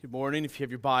Good morning. If you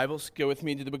have your Bibles, go with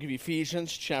me to the book of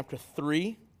Ephesians, chapter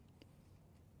 3.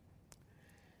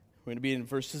 We're going to be in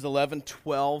verses 11,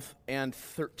 12, and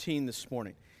 13 this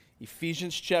morning.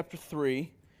 Ephesians chapter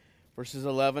 3, verses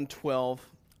 11, 12,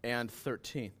 and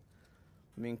 13.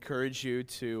 Let me encourage you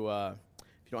to,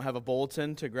 if you don't have a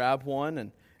bulletin, to grab one,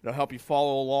 and it'll help you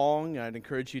follow along. I'd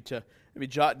encourage you to maybe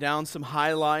jot down some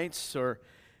highlights, or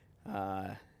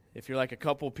if you're like a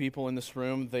couple people in this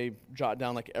room, they jot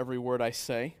down like every word I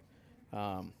say.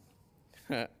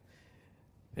 They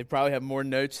probably have more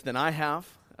notes than I have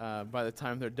by the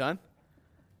time they're done.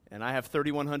 And I have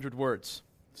 3,100 words.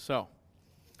 So,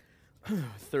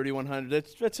 3,100,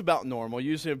 that's about normal.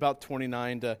 Usually about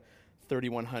 29 to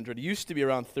 3,100. It used to be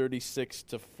around 36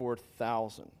 to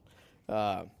 4,000.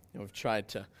 We've tried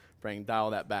to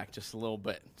dial that back just a little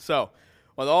bit. So,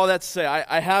 with all that to say,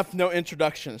 I have no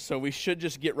introduction, so we should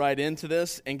just get right into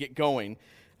this and get going.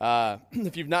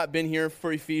 If you've not been here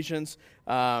for Ephesians,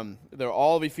 they're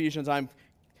all of Ephesians.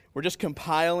 We're just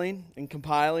compiling.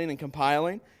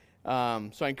 So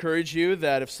I encourage you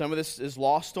that if some of this is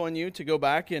lost on you, to go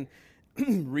back and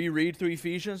reread through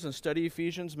Ephesians and study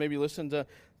Ephesians. Maybe listen to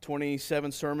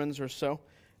 27 sermons or so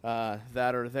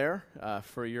that are there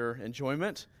for your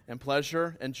enjoyment and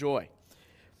pleasure and joy.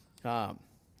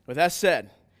 With that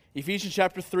said, Ephesians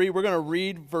chapter 3, we're going to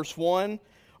read verse 1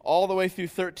 all the way through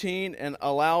 13 and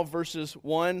allow verses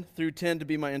 1 through 10 to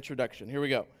be my introduction. Here we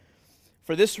go.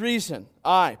 For this reason,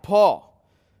 I, Paul,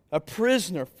 a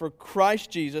prisoner for Christ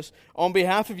Jesus, on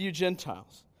behalf of you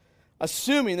Gentiles,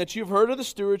 assuming that you've heard of the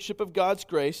stewardship of God's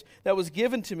grace that was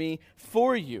given to me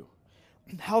for you,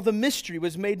 how the mystery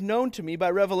was made known to me by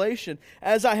revelation,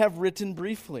 as I have written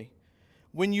briefly.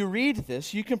 When you read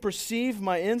this, you can perceive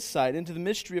my insight into the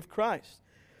mystery of Christ,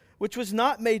 which was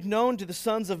not made known to the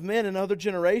sons of men in other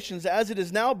generations, as it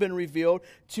has now been revealed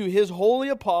to his holy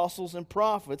apostles and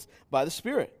prophets by the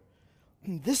Spirit.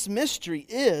 This mystery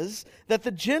is that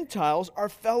the Gentiles are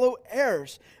fellow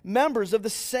heirs, members of the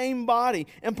same body,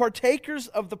 and partakers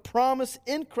of the promise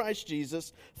in Christ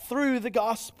Jesus through the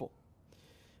gospel.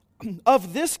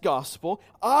 Of this gospel,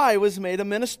 I was made a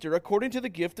minister according to the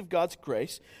gift of God's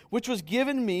grace, which was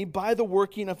given me by the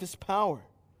working of his power.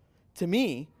 To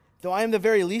me, though I am the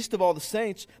very least of all the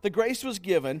saints, the grace was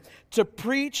given to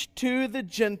preach to the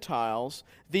Gentiles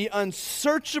the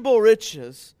unsearchable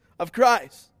riches of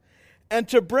Christ, and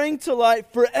to bring to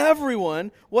light for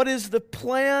everyone what is the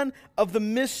plan of the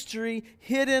mystery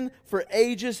hidden for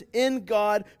ages in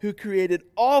God who created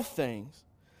all things,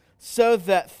 so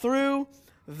that through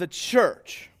the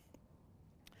church,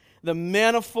 the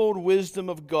manifold wisdom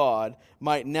of God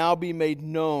might now be made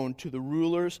known to the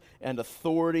rulers and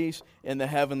authorities in the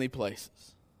heavenly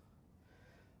places.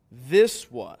 This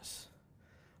was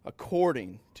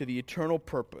according to the eternal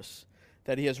purpose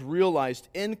that he has realized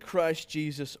in Christ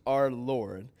Jesus our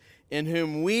Lord, in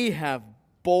whom we have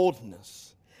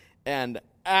boldness and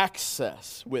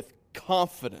access with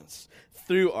confidence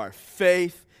through our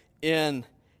faith in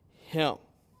him.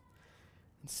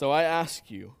 And so I ask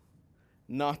you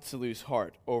not to lose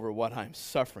heart over what I'm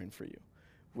suffering for you,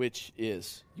 which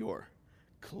is your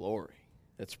glory.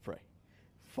 Let's pray.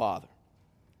 Father,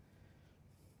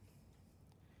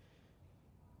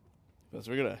 as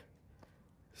we're going to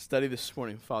study this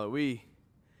morning, Father, we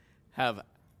have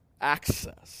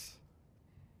access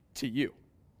to you,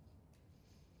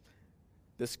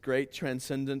 this great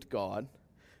transcendent God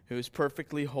who is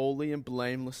perfectly holy and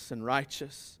blameless and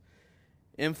righteous,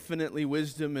 infinitely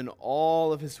wisdom in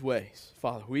all of his ways.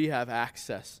 Father, we have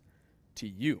access to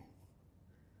you,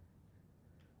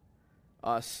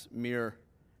 us mere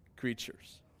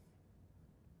creatures.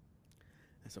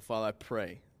 And so, Father, I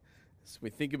pray, as we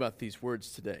think about these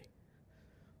words today,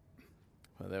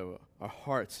 that our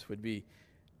hearts would be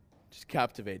just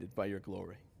captivated by your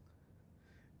glory,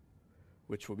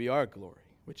 which will be our glory,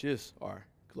 which is our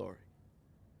glory.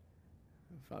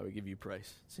 Father, we give you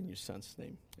praise. It's in your Son's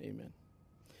name. Amen.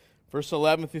 Verse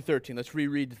 11 through 13. Let's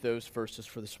reread those verses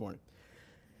for this morning.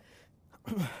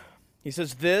 He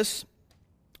says, this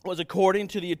was according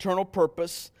to the eternal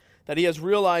purpose that he has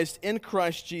realized in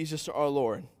Christ Jesus our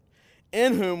Lord,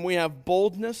 in whom we have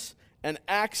boldness and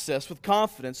access with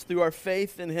confidence through our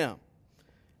faith in him.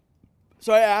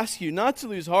 So I ask you not to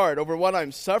lose heart over what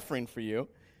I'm suffering for you,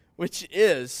 which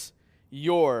is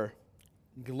your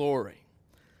glory.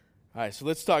 All right, so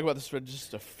let's talk about this for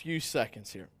just a few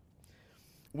seconds here.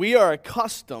 We are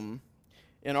accustomed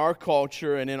in our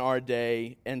culture and in our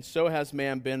day, and so has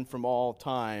man been from all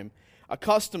time,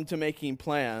 accustomed to making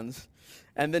plans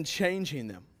and then changing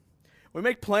them. We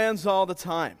make plans all the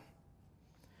time.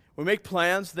 We make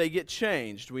plans, they get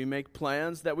changed. We make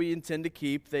plans that we intend to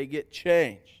keep, they get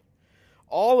changed.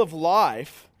 All of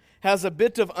life has a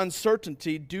bit of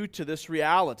uncertainty due to this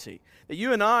reality, that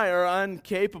you and I are not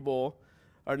capable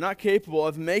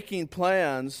of making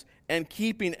plans and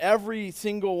keeping every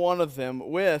single one of them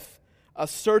with a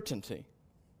certainty.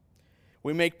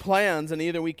 We make plans and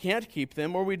either we can't keep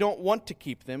them or we don't want to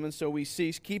keep them, and so we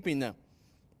cease keeping them.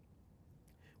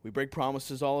 We break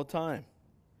promises all the time.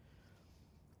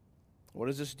 What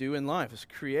does this do in life? This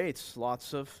creates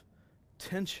lots of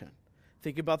tension.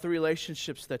 Think about the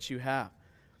relationships that you have.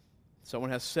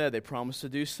 Someone has said they promise to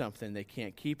do something, they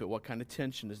can't keep it. What kind of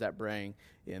tension does that bring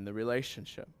in the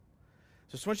relationship? So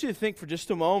I just want you to think for just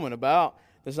a moment about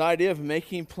this idea of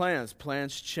making plans.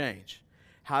 Plans change.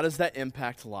 How does that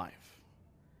impact life?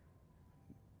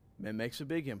 It makes a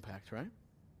big impact, right?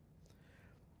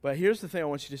 But here's the thing I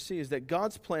want you to see is that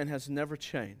God's plan has never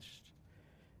changed.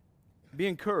 Be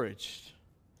encouraged.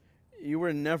 You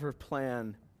were never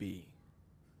plan B.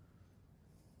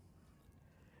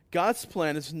 God's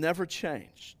plan has never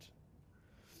changed.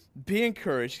 Be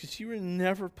encouraged because you were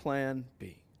never plan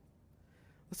B.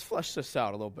 Let's flesh this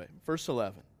out a little bit. Verse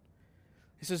 11.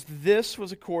 He says, this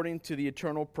was according to the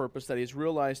eternal purpose that he has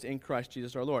realized in Christ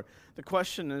Jesus our Lord. The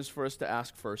question is for us to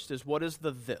ask first is, what is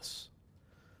the this?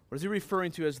 What is he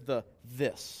referring to as the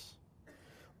this?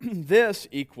 This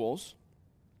equals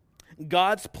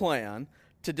God's plan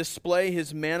to display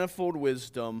his manifold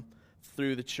wisdom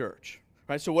through the church.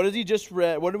 Right? So what did we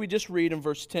just read in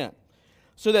verse 10?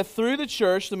 So that through the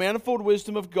church, the manifold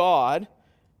wisdom of God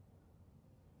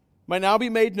might now be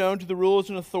made known to the rulers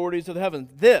and authorities of the heavens.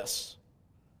 This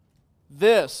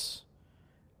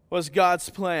was God's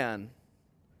plan.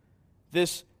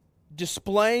 This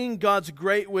displaying God's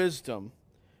great wisdom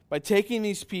by taking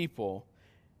these people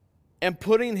and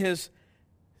putting his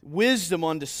wisdom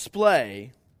on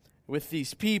display with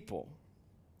these people,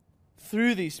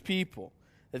 through these people.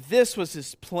 That this was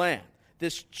his plan.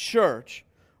 This church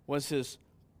was his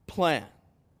plan.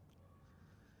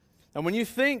 And when you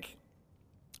think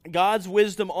God's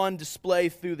wisdom on display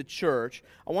through the church,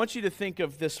 I want you to think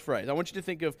of this phrase. I want you to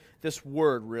think of this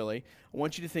word, really. I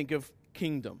want you to think of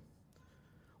kingdom.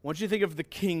 I want you to think of the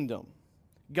kingdom.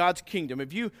 God's kingdom.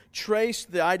 If you trace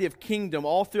the idea of kingdom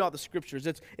all throughout the Scriptures,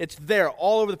 it's there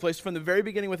all over the place, from the very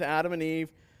beginning with Adam and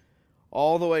Eve,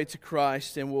 all the way to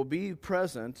Christ, and will be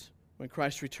present when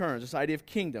Christ returns. This idea of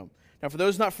kingdom. Now, for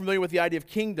those not familiar with the idea of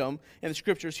kingdom in the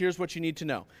Scriptures, here's what you need to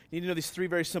know. You need to know these three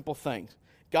very simple things.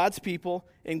 God's people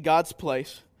in God's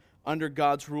place, under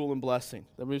God's rule and blessing.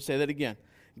 Let me say that again.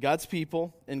 God's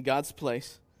people in God's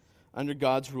place, under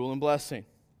God's rule and blessing.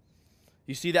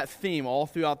 You see that theme all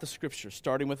throughout the Scriptures,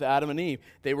 starting with Adam and Eve.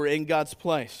 They were in God's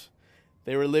place.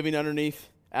 They were living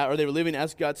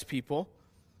as God's people,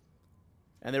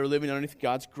 and they were living underneath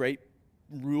God's great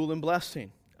rule and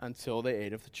blessing until they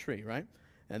ate of the tree, right?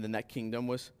 And then that kingdom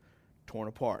was torn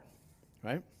apart,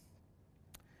 right?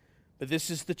 But this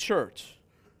is the church.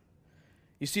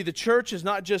 You see, the church is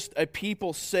not just a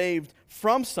people saved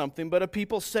from something, but a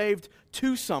people saved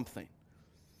to something,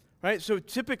 right? So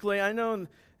typically, I know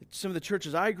some of the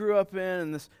churches I grew up in,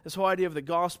 and this whole idea of the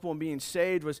gospel and being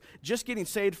saved was just getting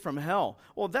saved from hell.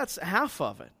 Well, that's half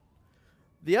of it.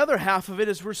 The other half of it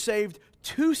is we're saved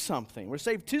to something. We're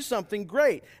saved to something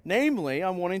great. Namely,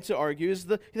 I'm wanting to argue, is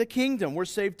the kingdom. We're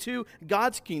saved to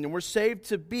God's kingdom. We're saved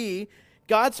to be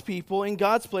God's people in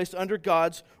God's place under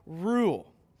God's rule.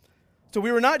 So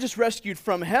we were not just rescued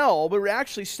from hell, but we were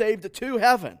actually saved to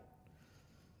heaven.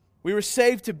 We were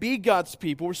saved to be God's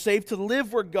people. We're saved to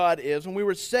live where God is, and we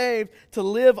were saved to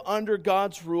live under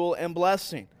God's rule and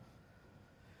blessing.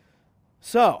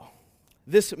 So,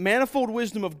 this manifold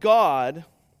wisdom of God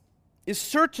is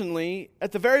certainly,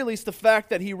 at the very least, the fact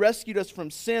that he rescued us from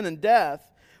sin and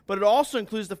death, but it also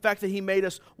includes the fact that he made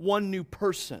us one new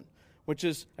person, which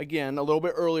is, again, a little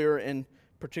bit earlier,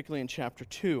 particularly in chapter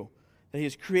 2, that he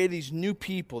has created these new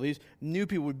people. These new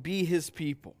people would be his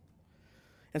people.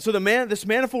 And so this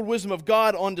manifold wisdom of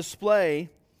God on display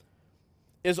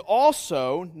is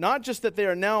also not just that they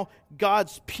are now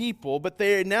God's people, but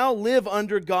they now live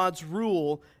under God's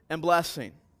rule and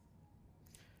blessing.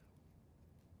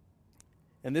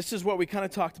 And this is what we kind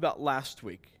of talked about last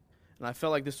week. And I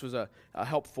felt like this was a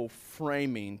helpful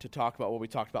framing to talk about what we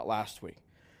talked about last week.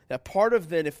 That part of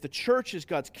that, if the church is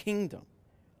God's kingdom,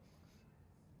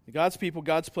 God's people,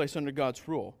 God's place under God's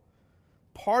rule,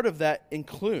 part of that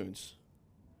includes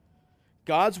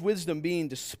God's wisdom being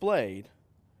displayed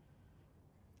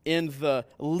in the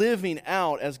living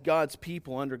out as God's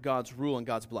people under God's rule and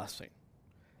God's blessing.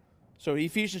 So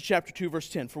Ephesians chapter 2, verse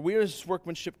 10, for we are his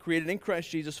workmanship created in Christ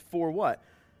Jesus for what?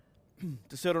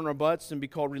 to sit on our butts and be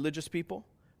called religious people?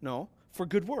 No, for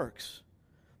good works,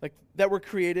 like that were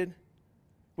created,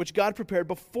 which God prepared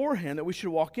beforehand that we should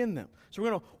walk in them. So we're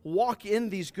going to walk in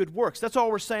these good works. That's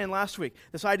all we're saying last week.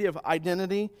 This idea of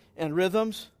identity and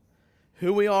rhythms,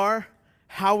 who we are,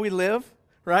 how we live,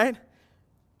 right?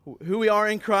 Who we are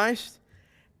in Christ,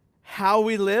 how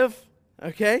we live,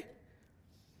 okay?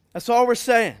 That's all we're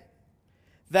saying.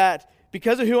 That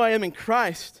because of who I am in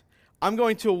Christ, I'm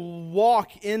going to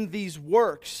walk in these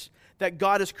works that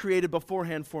God has created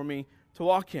beforehand for me to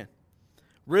walk in.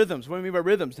 Rhythms. What do we mean by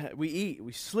rhythms? We eat,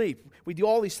 we sleep, we do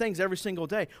all these things every single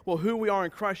day. Well, who we are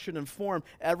in Christ should inform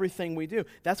everything we do.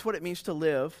 That's what it means to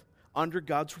live under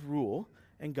God's rule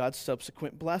and God's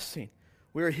subsequent blessing.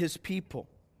 We're His people.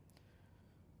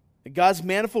 God's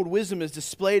manifold wisdom is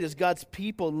displayed as God's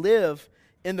people live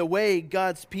in the way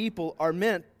God's people are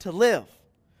meant to live.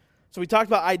 So we talked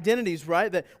about identities,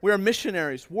 right? That we are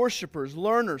missionaries, worshipers,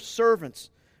 learners,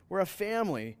 servants. We're a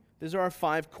family. These are our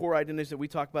 5 core identities that we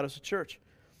talk about as a church.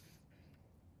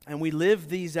 And we live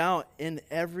these out in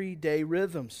everyday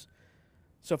rhythms.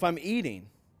 So if I'm eating,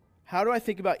 how do I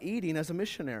think about eating as a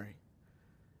missionary?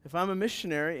 If I'm a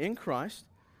missionary in Christ,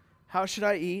 how should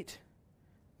I eat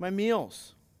my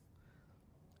meals?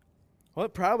 Well,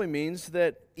 it probably means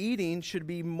that eating should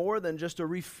be more than just a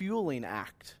refueling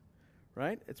act,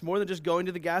 right? It's more than just going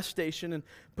to the gas station and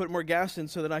putting more gas in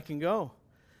so that I can go.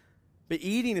 But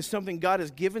eating is something God has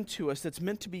given to us that's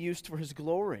meant to be used for His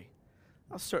glory.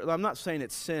 I'm not saying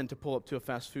it's sin to pull up to a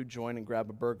fast food joint and grab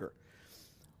a burger.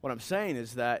 What I'm saying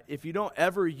is that if you don't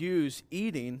ever use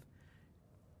eating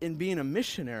in being a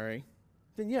missionary,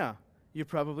 then yeah, you're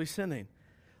probably sinning.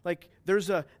 Like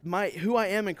who I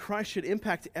am in Christ should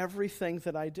impact everything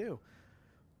that I do.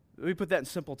 Let me put that in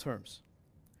simple terms.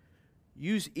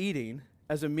 Use eating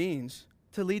as a means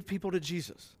to lead people to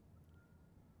Jesus.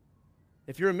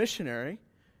 If you're a missionary,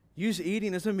 use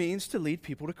eating as a means to lead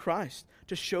people to Christ,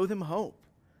 to show them hope,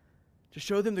 to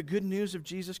show them the good news of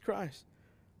Jesus Christ.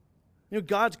 You know,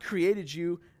 God's created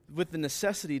you with the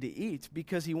necessity to eat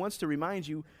because He wants to remind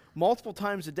you multiple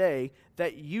times a day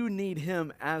that you need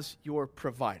Him as your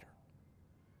provider.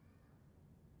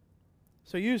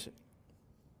 So use it.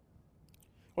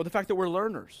 Or the fact that we're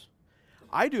learners.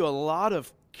 I do a lot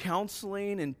of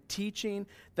counseling and teaching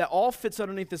that all fits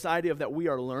underneath this idea of that we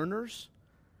are learners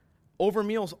over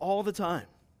meals all the time.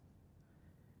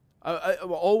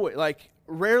 Always,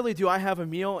 rarely do I have a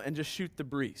meal and just shoot the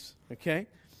breeze, okay?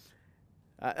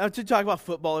 I to talk about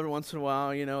football every once in a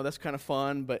while, that's kind of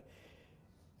fun, but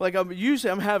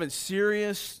I'm having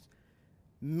serious,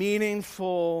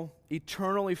 meaningful,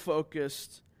 eternally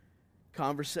focused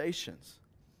conversations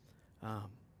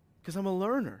because I'm a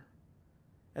learner.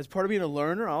 As part of being a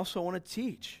learner, I also want to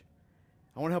teach.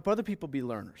 I want to help other people be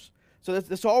learners. So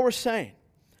that's all we're saying,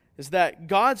 is that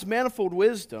God's manifold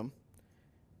wisdom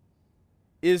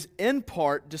is in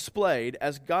part displayed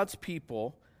as God's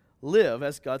people live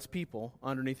as God's people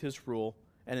underneath His rule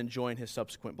and enjoying His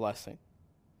subsequent blessing.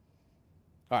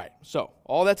 All right, so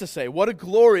all that to say, what a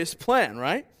glorious plan,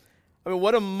 right? I mean,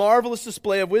 what a marvelous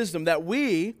display of wisdom that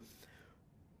we,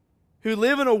 who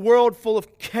live in a world full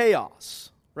of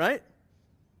chaos, right?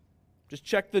 Just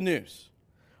check the news.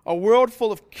 A world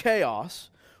full of chaos,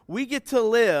 we get to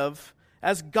live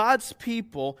as God's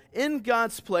people in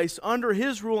God's place under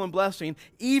His rule and blessing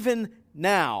even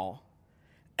now.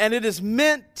 And it is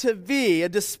meant to be a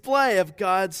display of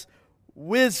God's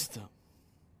wisdom.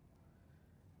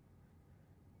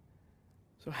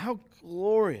 So how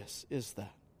glorious is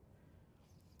that?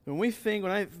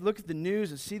 When I look at the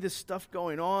news and see this stuff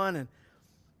going on, and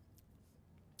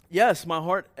yes, my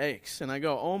heart aches, and I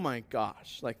go, oh my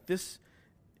gosh, this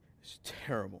is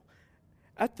terrible.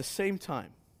 At the same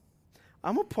time,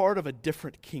 I'm a part of a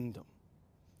different kingdom.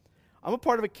 I'm a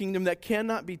part of a kingdom that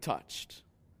cannot be touched.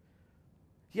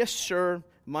 Yes, sure,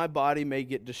 my body may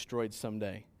get destroyed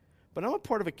someday, but I'm a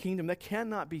part of a kingdom that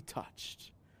cannot be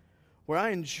touched, where I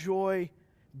enjoy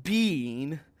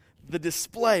being the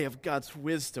display of God's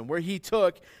wisdom, where He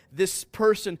took this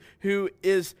person who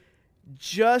is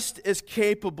just as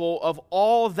capable of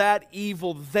all that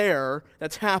evil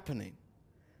that's happening.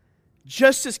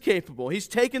 Just as capable. He's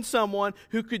taken someone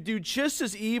who could do just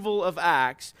as evil of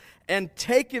acts and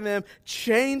taken them,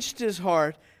 changed his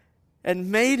heart,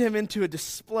 and made him into a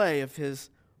display of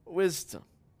His wisdom.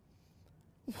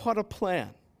 What a plan.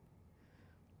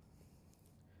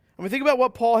 I mean, think about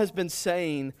what Paul has been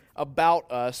saying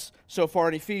about us so far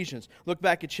in Ephesians. Look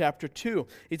back at chapter 2.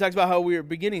 He talks about how we were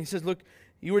beginning. He says, look,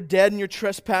 you were dead in your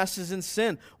trespasses and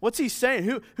sin. What's he saying?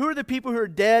 Who are the people who are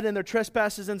dead in their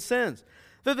trespasses and sins?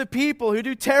 They're the people who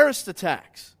do terrorist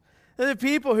attacks. They're the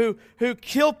people who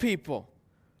kill people.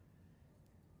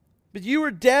 But you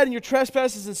were dead in your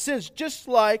trespasses and sins, just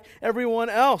like everyone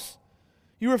else.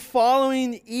 You were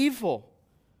following evil,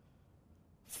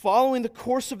 following the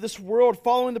course of this world,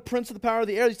 following the prince of the power of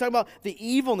the air. He's talking about the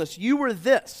evilness. You were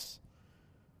this.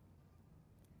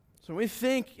 So when we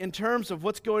think in terms of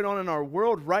what's going on in our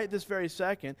world right this very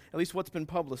second, at least what's been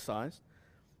publicized,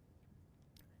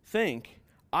 think,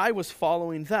 I was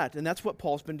following that. And that's what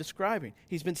Paul's been describing.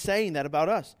 He's been saying that about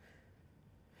us.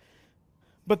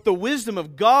 But the wisdom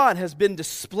of God has been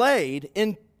displayed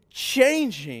in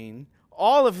changing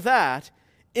all of that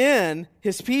in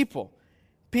His people.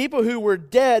 People who were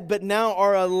dead but now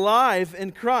are alive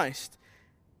in Christ.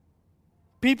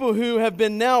 People who have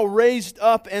been now raised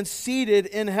up and seated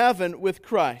in heaven with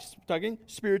Christ. I'm talking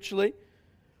spiritually.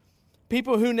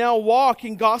 People who now walk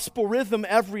in gospel rhythm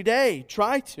every day.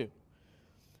 Try to.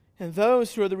 And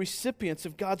those who are the recipients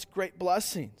of God's great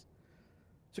blessings.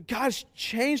 So God's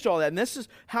changed all that. And this is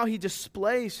how He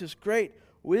displays His great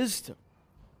wisdom.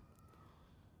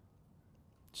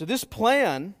 So this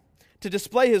plan to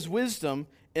display His wisdom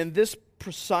in this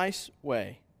precise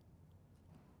way,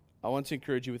 I want to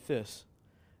encourage you with this.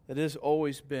 That it has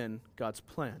always been God's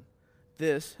plan.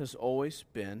 This has always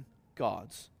been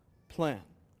God's plan.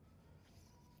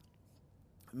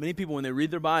 Many people, when they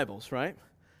read their Bibles, right?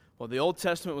 Well, the Old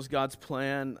Testament was God's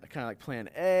plan, kind of like plan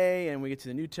A, and we get to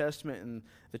the New Testament and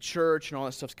the church and all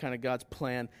that stuff's kind of God's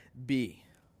plan B.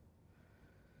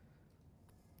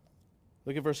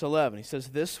 Look at verse 11. He says,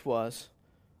 this was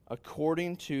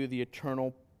according to the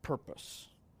eternal purpose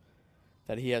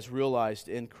that He has realized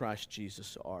in Christ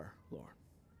Jesus our Lord.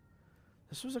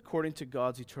 This was according to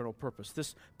God's eternal purpose.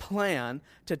 This plan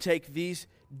to take these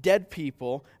dead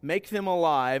people, make them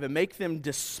alive, and make them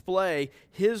display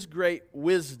His great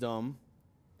wisdom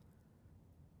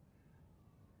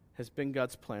has been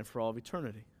God's plan for all of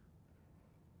eternity.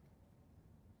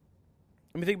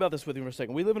 Let me think about this with you for a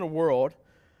second. We live in a world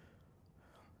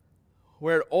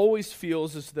where it always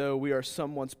feels as though we are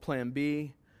someone's plan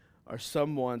B or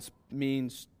someone's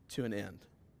means to an end.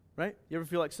 Right? You ever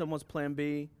feel like someone's plan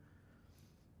B?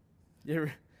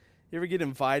 You ever get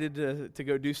invited to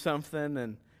go do something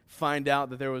and find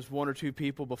out that there was one or two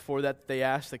people before that they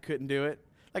asked that couldn't do it?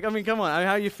 Like, I mean, come on. I mean,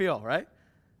 how you feel, right?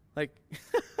 Like,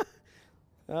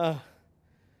 well,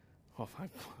 I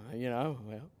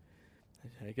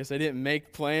guess I didn't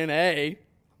make plan A.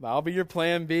 I'll be your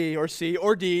plan B or C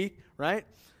or D, right?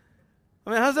 I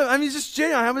mean, how's that? I mean, just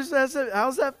genuine.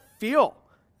 How's that feel?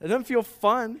 It doesn't feel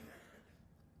fun.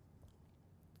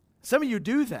 Some of you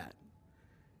do that.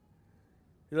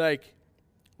 You're like,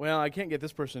 well, I can't get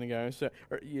this person to go. So,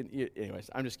 anyways,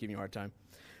 I'm just giving you a hard time.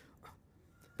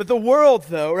 But the world,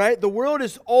 though, right? The world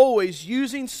is always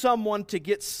using someone to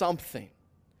get something.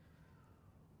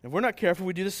 If we're not careful,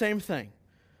 we do the same thing.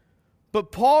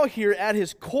 But Paul here at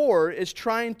his core is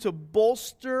trying to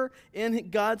bolster in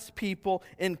God's people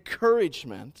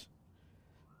encouragement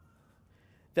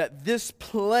that this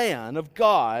plan of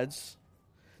God's,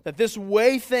 that this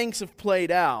way things have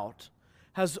played out,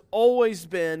 has always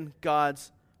been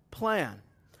God's plan.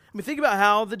 I mean, think about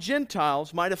how the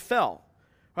Gentiles might have felt,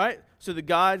 right? So the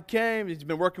God came, He's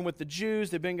been working with the Jews,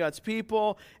 they've been God's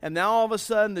people, and now all of a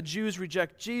sudden the Jews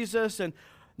reject Jesus, and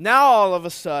now all of a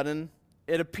sudden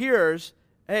it appears,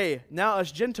 hey, now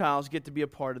us Gentiles get to be a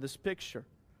part of this picture.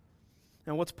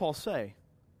 And what's Paul say?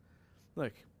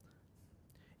 Look,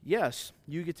 yes,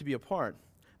 you get to be a part,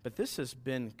 but this has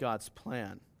been God's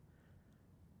plan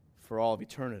for all of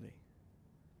eternity.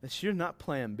 That you're not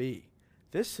plan B.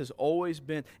 This has always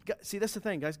been... See, that's the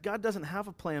thing, guys. God doesn't have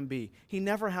a plan B. He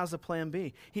never has a plan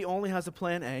B. He only has a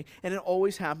plan A, and it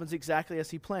always happens exactly as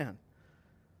He planned.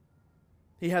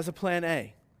 He has a plan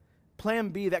A. Plan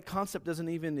B, that concept doesn't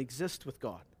even exist with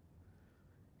God.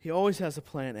 He always has a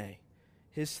plan A.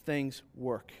 His things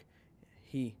work.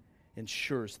 He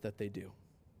ensures that they do.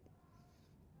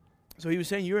 So he was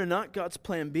saying, you are not God's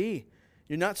plan B.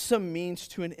 You're not some means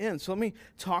to an end. So let me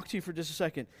talk to you for just a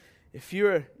second. If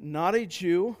you're not a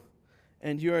Jew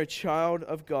and you're a child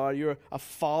of God, you're a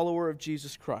follower of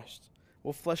Jesus Christ.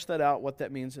 We'll flesh that out, what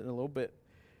that means in a little bit.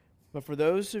 But for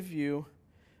those of you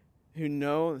who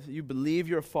know, you believe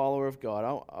you're a follower of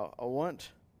God, I want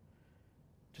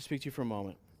to speak to you for a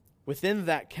moment. Within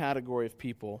that category of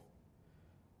people,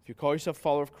 if you call yourself a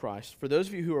follower of Christ, for those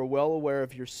of you who are well aware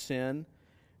of your sin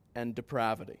and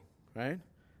depravity, right?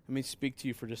 Let me speak to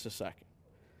you for just a second.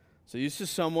 So this is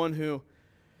someone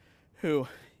who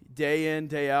day in,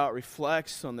 day out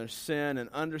reflects on their sin and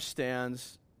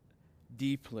understands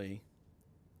deeply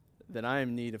that I am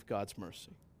in need of God's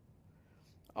mercy.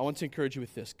 I want to encourage you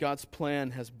with this. God's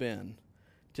plan has been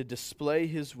to display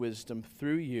His wisdom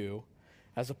through you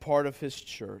as a part of His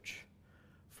church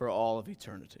for all of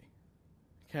eternity.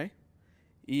 Okay?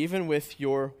 Even with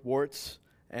your warts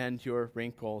and your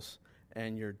wrinkles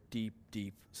and your deep,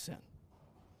 deep sin.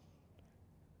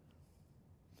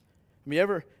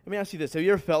 Let me ask you this. Have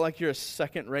you ever felt like you're a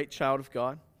second-rate child of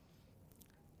God?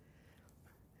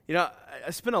 You know,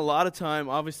 I spend a lot of time,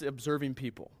 obviously, observing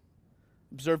people.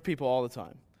 Observe people all the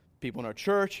time. People in our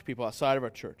church, people outside of our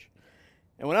church.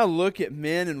 And when I look at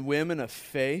men and women of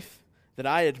faith that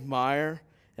I admire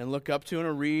and look up to, and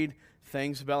I read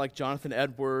things about like Jonathan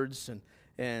Edwards and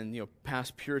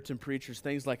past Puritan preachers,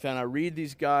 things like that, and I read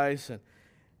these guys and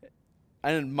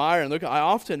I admire and look, I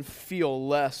often feel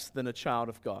less than a child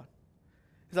of God.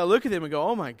 Because I look at them and go,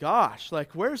 oh my gosh,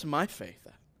 like where's my faith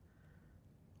at?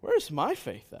 Where's my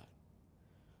faith at?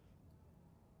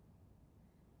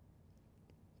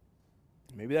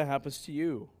 Maybe that happens to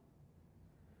you.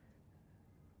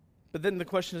 But then the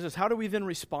question is this, how do we then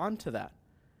respond to that?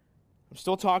 I'm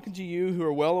still talking to you who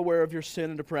are well aware of your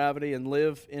sin and depravity and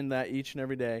live in that each and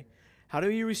every day. How do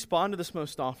you respond to this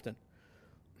most often?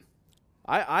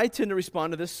 I tend to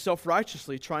respond to this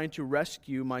self-righteously, trying to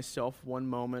rescue myself one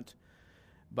moment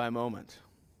by moment.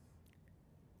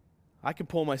 I can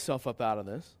pull myself up out of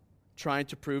this, trying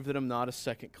to prove that I'm not a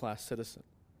second-class citizen.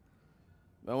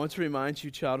 But I want to remind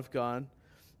you, child of God,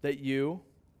 that you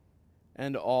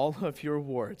and all of your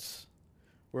warts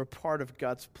were a part of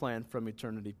God's plan from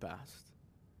eternity past.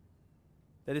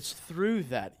 That it's through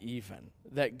that even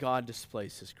that God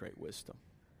displays His great wisdom.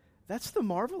 That's the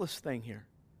marvelous thing here.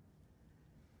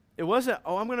 It wasn't,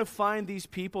 I'm going to find these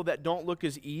people that don't look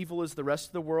as evil as the rest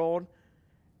of the world,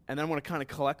 and then I want to kind of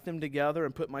collect them together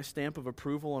and put my stamp of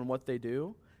approval on what they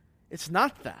do. It's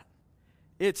not that.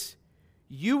 It's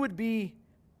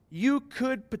you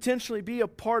could potentially be a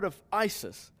part of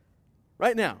ISIS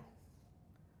right now,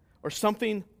 or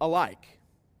something alike,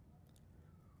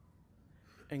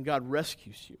 and God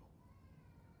rescues you.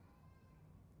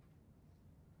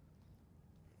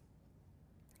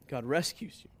 God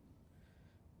rescues you.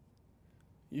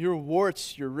 Your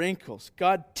warts, your wrinkles.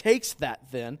 God takes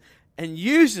that then and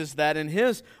uses that in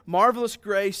His marvelous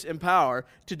grace and power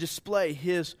to display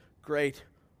His great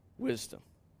wisdom.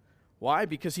 Why?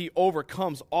 Because He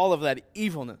overcomes all of that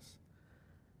evilness.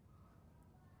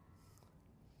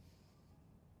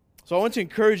 So I want to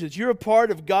encourage that you're a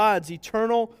part of God's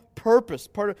eternal purpose,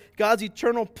 part of God's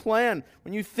eternal plan.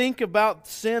 When you think about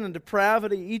sin and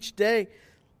depravity each day,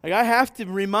 like I have to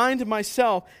remind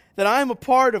myself that I'm a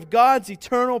part of God's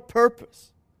eternal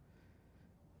purpose.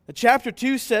 Chapter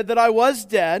 2 said that I was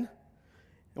dead.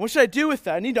 And what should I do with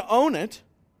that? I need to own it,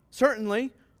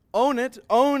 certainly. Own it,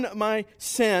 own my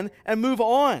sin, and move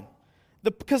on.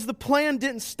 Because the plan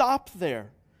didn't stop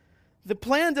there. The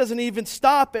plan doesn't even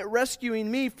stop at rescuing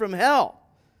me from hell.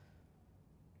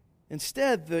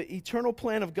 Instead, the eternal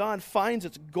plan of God finds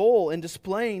its goal in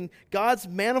displaying God's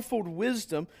manifold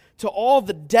wisdom to all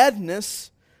the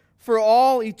deadness for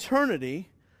all eternity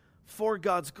for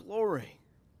God's glory.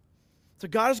 So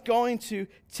God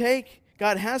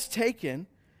has taken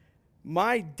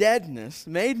my deadness,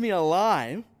 made me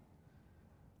alive,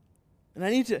 and I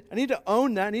need to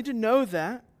own that. I need to know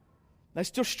that. I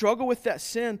still struggle with that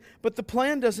sin, but the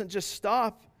plan doesn't just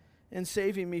stop in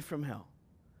saving me from hell.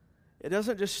 It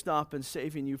doesn't just stop in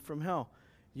saving you from hell,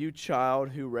 you child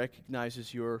who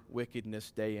recognizes your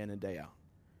wickedness day in and day out.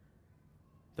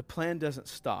 The plan doesn't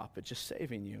stop at just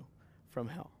saving you from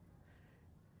hell.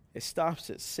 It stops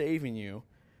at saving you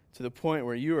to the point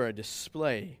where you are a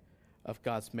display of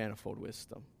God's manifold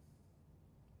wisdom.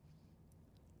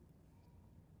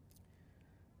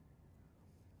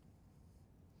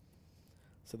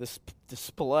 So this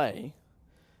display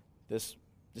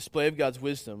of God's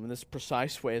wisdom in this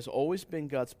precise way has always been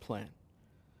God's plan.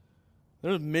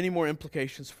 There are many more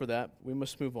implications for that. We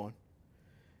must move on.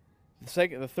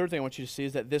 The third thing I want you to see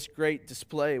is that this great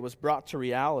display was brought to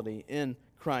reality in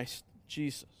Christ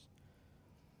Jesus.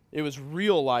 It was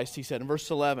realized, he said in verse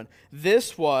 11.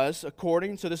 This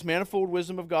manifold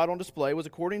wisdom of God on display was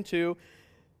according to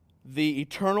the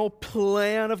eternal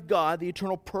plan of God, the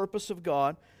eternal purpose of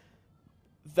God,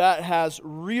 that He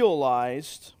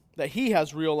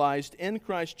has realized in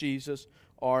Christ Jesus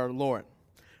our Lord.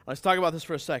 Let's talk about this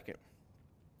for a second.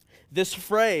 This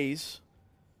phrase,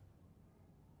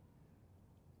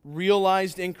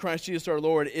 realized in Christ Jesus our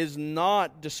Lord, is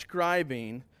not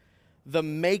describing the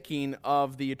making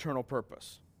of the eternal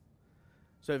purpose.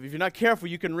 So if you're not careful,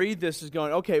 you can read this as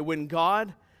going, okay, when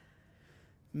God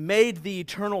made the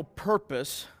eternal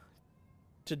purpose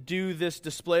to do this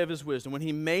display of His wisdom, when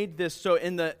He made this, so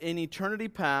in eternity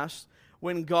past,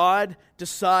 when God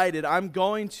decided,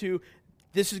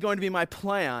 this is going to be my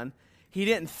plan, He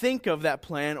didn't think of that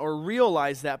plan or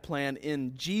realize that plan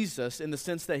in Jesus, in the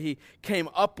sense that He came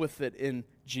up with it in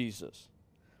Jesus.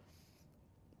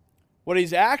 What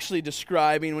He's actually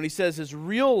describing when He says is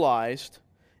realized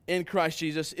in Christ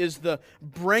Jesus is the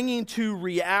bringing to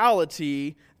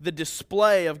reality the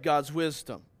display of God's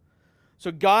wisdom.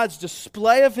 So God's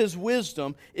display of His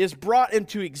wisdom is brought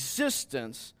into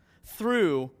existence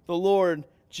through the Lord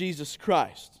Jesus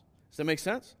Christ. Does that make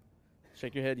sense?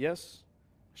 Shake your head yes.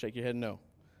 Shake your head no.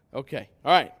 Okay.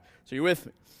 All right. So you're with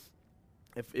me.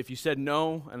 If you said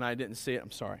no and I didn't see it,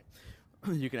 I'm sorry.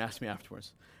 You can ask me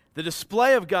afterwards. The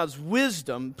display of God's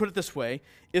wisdom, put it this way,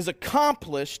 is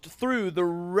accomplished through the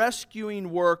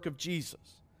rescuing work of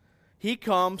Jesus. He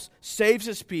comes, saves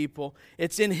His people.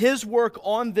 It's in His work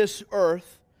on this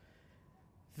earth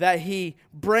that He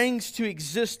brings to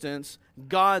existence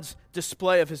God's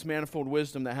display of His manifold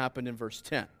wisdom that happened in verse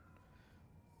 10.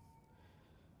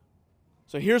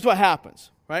 So here's what happens,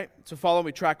 right? So follow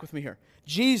me, track with me here.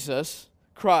 Jesus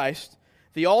Christ,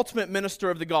 the ultimate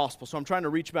minister of the gospel. So I'm trying to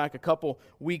reach back a couple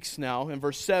weeks now. In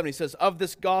verse 7, he says, of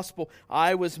this gospel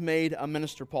I was made a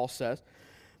minister, Paul says.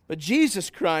 But Jesus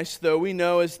Christ, though, we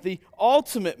know is the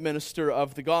ultimate minister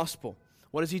of the gospel.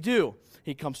 What does He do?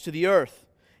 He comes to the earth.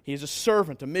 He is a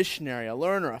servant, a missionary, a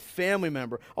learner, a family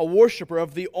member, a worshiper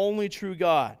of the only true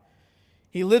God.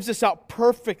 He lives this out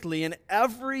perfectly in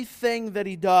everything that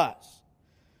He does.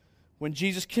 When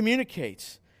Jesus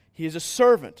communicates, He is a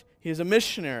servant. He is a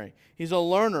missionary. He's a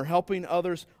learner, helping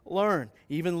others learn,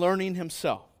 even learning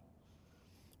Himself.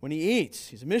 When He eats,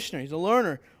 He's a missionary. He's a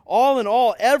learner. All in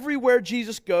all, everywhere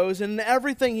Jesus goes and in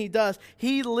everything He does,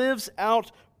 He lives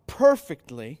out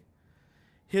perfectly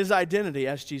His identity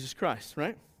as Jesus Christ,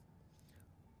 right?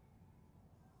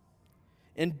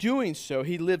 In doing so,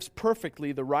 He lives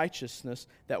perfectly the righteousness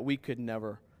that we could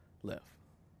never live.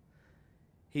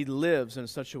 He lives in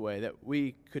such a way that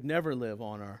we could never live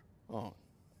on our own.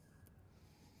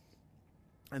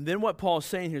 And then what Paul is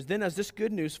saying here is, then as this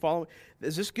good news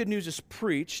is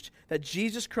preached, that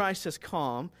Jesus Christ has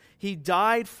come, He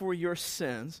died for your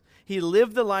sins, He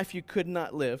lived the life you could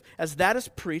not live, as that is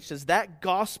preached, as that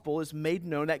gospel is made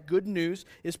known, that good news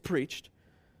is preached,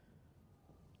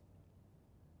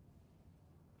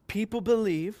 people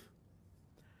believe,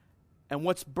 and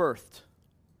what's birthed?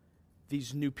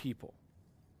 These new people.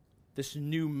 This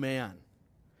new man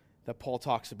that Paul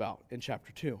talks about in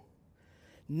chapter 2.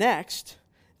 Next,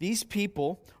 these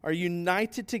people are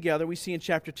united together, we see in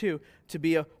chapter 2, to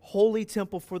be a holy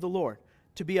temple for the Lord,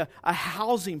 to be a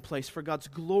housing place for God's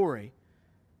glory,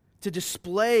 to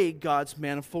display God's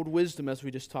manifold wisdom, as we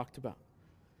just talked about.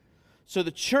 So the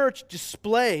church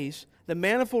displays the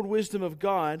manifold wisdom of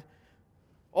God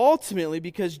ultimately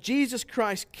because Jesus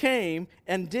Christ came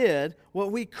and did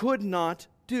what we could not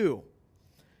do.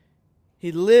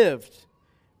 He lived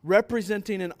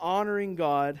representing and honoring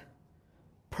God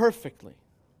perfectly.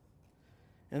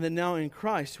 And then now in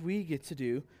Christ, we get to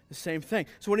do the same thing.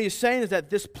 So what He's saying is that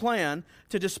this plan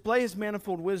to display His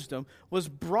manifold wisdom was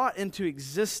brought into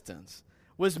existence,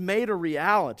 was made a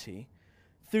reality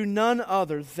through none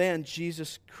other than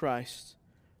Jesus Christ,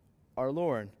 our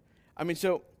Lord. I mean,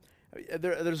 so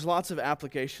there's lots of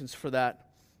applications for that.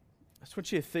 I just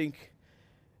want you to think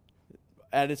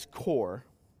at its core,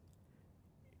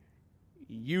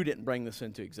 you didn't bring this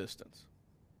into existence.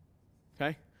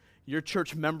 Okay? Your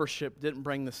church membership didn't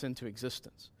bring this into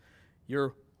existence.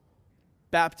 Your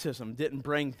baptism didn't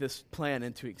bring this plan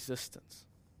into existence.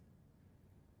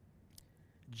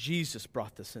 Jesus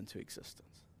brought this into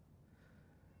existence.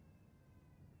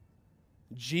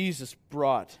 Jesus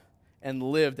brought and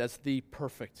lived as the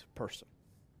perfect person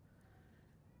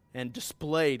and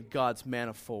displayed God's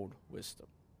manifold wisdom.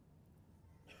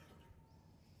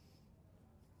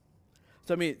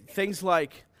 So, I mean, things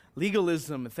like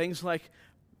legalism, things like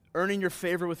earning your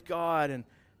favor with God, and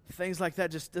things like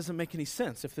that just doesn't make any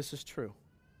sense if this is true.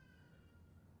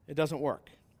 It doesn't work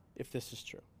if this is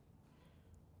true.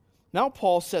 Now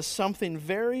Paul says something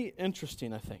very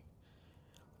interesting, I think.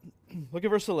 Look at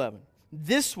verse 11.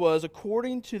 This was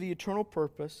according to the eternal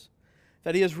purpose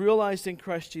that He has realized in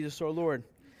Christ Jesus our Lord,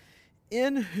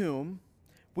 in whom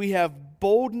we have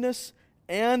boldness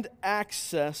and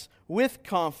access with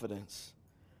confidence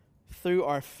through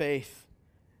our faith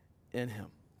in Him.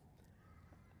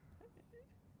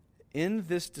 In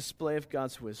this display of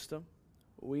God's wisdom,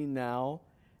 we now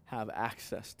have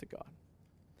access to God.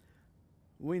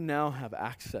 We now have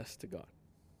access to God.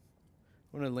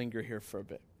 I want to linger here for a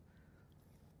bit.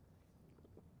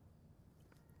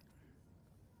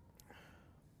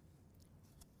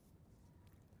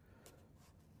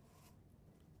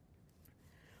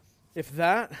 If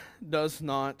that does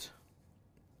not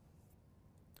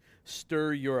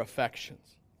stir your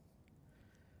affections,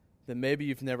 then maybe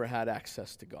you've never had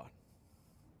access to God.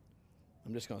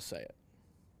 I'm just going to say it.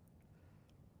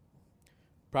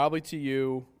 Probably to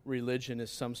you, religion is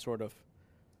some kind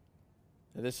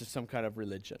of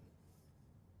religion.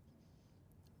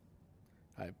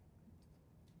 I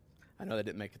know that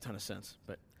didn't make a ton of sense,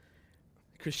 but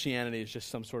Christianity is just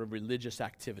some sort of religious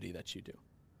activity that you do.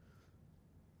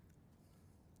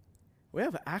 We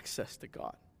have access to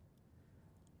God.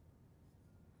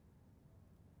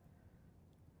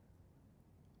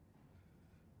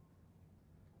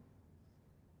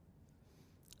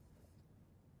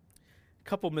 A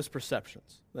couple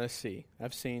misperceptions that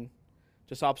I've seen,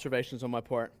 just observations on my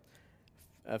part,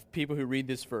 of people who read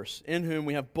this verse, in whom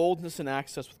we have boldness and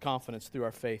access with confidence through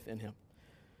our faith in Him.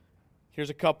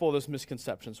 Here's a couple of those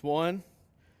misconceptions. One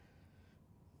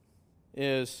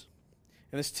is,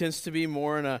 and this tends to be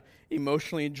more in a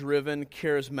emotionally driven,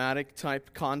 charismatic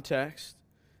type context.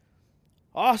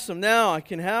 Awesome, now I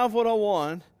can have what I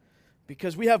want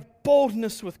because we have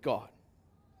boldness with God.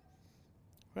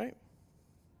 Right?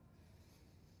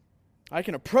 I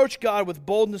can approach God with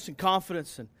boldness and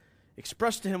confidence and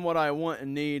express to Him what I want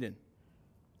and need,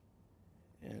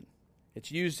 and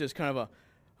it's used as kind of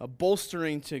a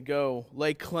bolstering to go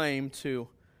lay claim to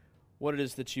what it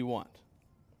is that you want.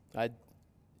 I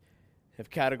have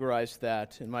categorized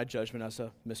that, in my judgment, as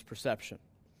a misperception.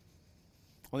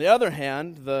 On the other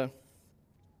hand, the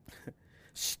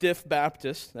stiff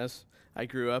Baptist, as I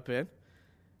grew up in,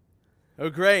 oh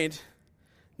great,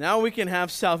 now we can have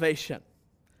salvation.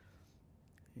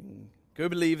 Go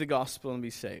believe the gospel and be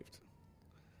saved.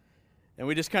 And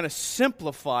we just kind of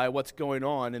simplify what's going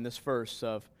on in this verse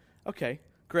of, okay,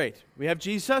 great, we have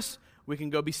Jesus, we can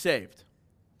go be saved.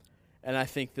 And I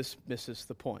think this misses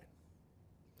the point.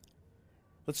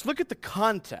 Let's look at the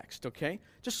context, okay?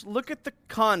 Just look at the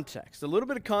context. A little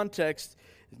bit of context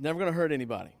is never going to hurt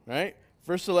anybody, right?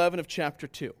 Verse 11 of chapter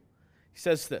 2. He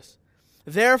says this,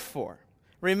 "Therefore,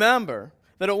 remember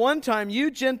that at one time you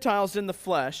Gentiles in the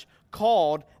flesh,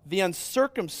 called the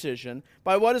uncircumcision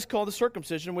by what is called the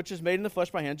circumcision, which is made in the flesh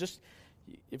by hand." Just,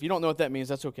 if you don't know what that means,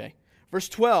 that's okay. Verse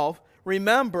 12,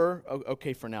 remember,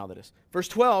 okay for now that is. Verse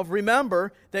 12,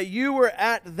 remember that you were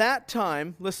at that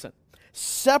time, listen,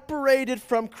 separated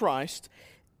from Christ,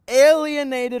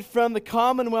 alienated from the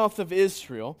commonwealth of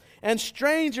Israel, and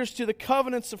strangers to the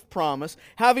covenants of promise,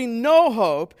 having no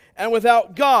hope and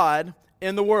without God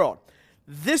in the world.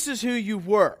 This is who you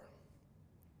were.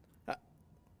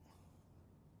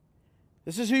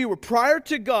 This is who you were prior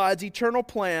to God's eternal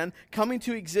plan coming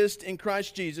to exist in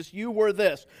Christ Jesus. You were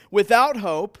this, without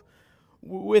hope,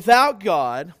 without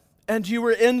God, and you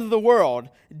were in the world,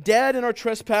 dead in our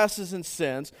trespasses and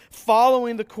sins,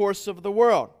 following the course of the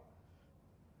world.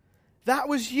 That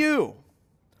was you.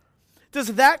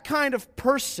 Does that kind of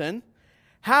person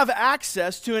have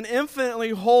access to an infinitely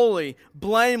holy,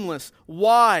 blameless,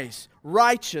 wise,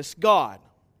 righteous God,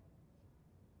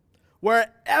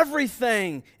 where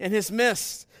everything in His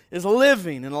midst is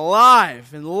living and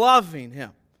alive and loving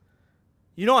Him?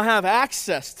 You don't have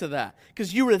access to that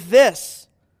because you were this.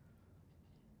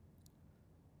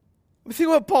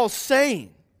 Think what Paul's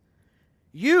saying.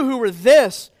 You who were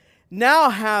this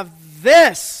now have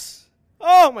this.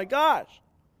 Oh my gosh.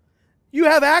 You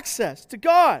have access to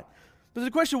God. But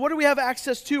the question, what do we have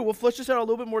access to? We'll flesh this out a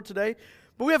little bit more today.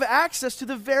 But we have access to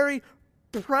the very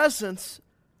presence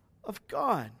of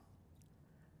God.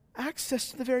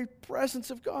 Access to the very presence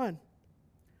of God.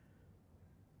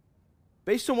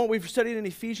 Based on what we've studied in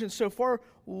Ephesians so far,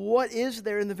 what is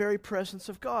there in the very presence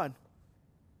of God?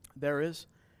 There is,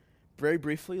 very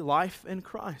briefly, life in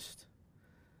Christ.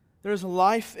 There is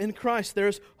life in Christ. There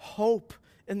is hope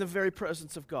in the very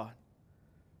presence of God.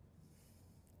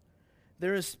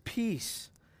 There is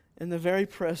peace in the very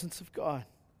presence of God.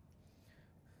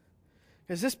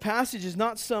 Because this passage is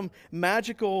not some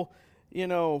magical,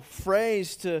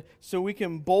 phrase so we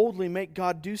can boldly make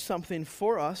God do something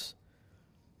for us.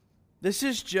 This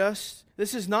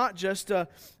is not just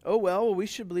we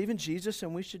should believe in Jesus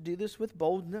and we should do this with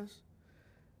boldness.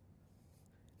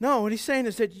 No, what he's saying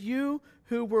is that you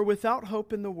who were without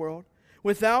hope in the world,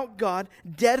 without God,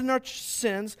 dead in our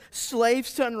sins,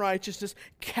 slaves to unrighteousness,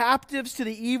 captives to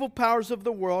the evil powers of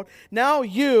the world, now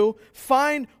you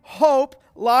find hope,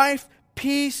 life,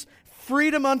 peace,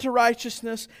 freedom unto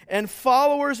righteousness, and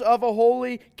followers of a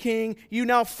holy King. You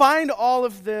now find all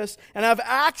of this and have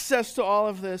access to all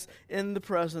of this in the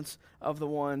presence of the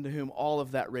one to whom all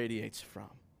of that radiates from.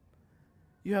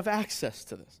 You have access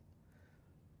to this.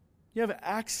 You have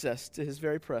access to His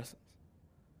very presence.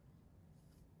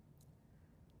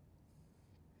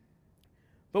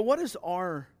 But what is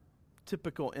our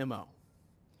typical MO?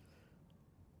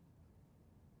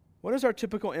 What is our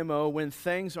typical MO when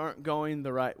things aren't going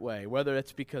the right way? Whether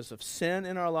it's because of sin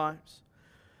in our lives,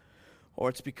 or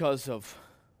it's because of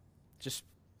just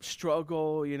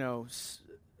struggle,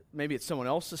 maybe it's someone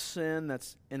else's sin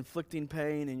that's inflicting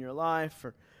pain in your life,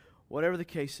 or whatever the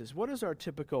case is. What is our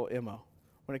typical MO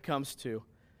when it comes to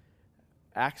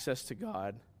access to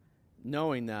God,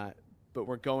 knowing that, but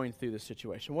we're going through the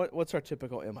situation? What's our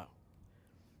typical MO?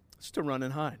 It's to run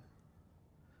and hide.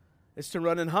 It's to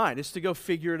run and hide. It's to go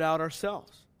figure it out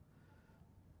ourselves.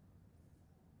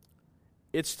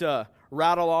 It's to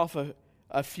rattle off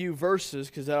a few verses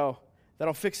because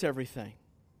that'll fix everything.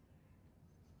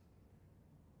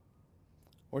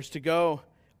 Or it's to go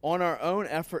on our own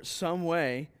effort some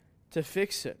way to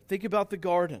fix it. Think about the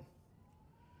garden.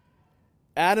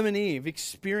 Adam and Eve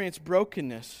experienced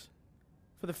brokenness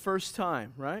for the first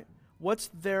time, right? What's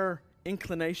their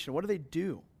inclination? What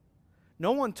do?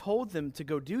 No one told them to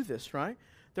go do this, right?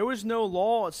 There was no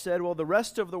law that said, well, the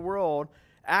rest of the world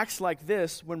acts like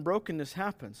this when brokenness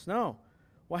happens. No.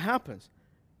 What happens?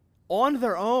 On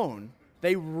their own,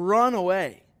 they run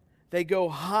away. They go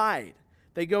hide.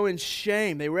 They go in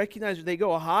shame. They recognize that they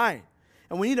go hide.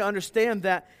 And we need to understand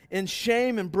that in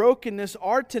shame and brokenness,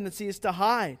 our tendency is to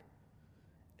hide.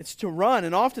 It's to run.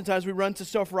 And oftentimes we run to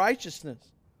self-righteousness.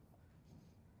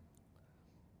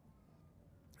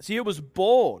 See, it was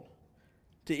bold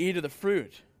to eat of the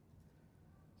fruit.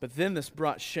 But then this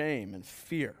brought shame and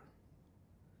fear.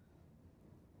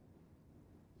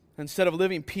 Instead of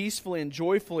living peacefully and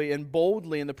joyfully and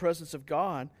boldly in the presence of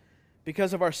God,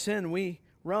 because of our sin, we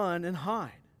run and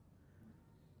hide.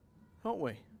 Don't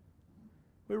we?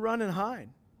 We run and hide.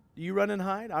 Do you run and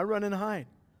hide? I run and hide.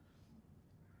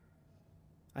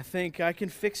 I think I can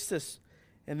fix this,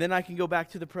 and then I can go back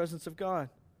to the presence of God.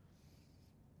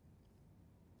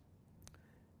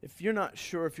 If you're not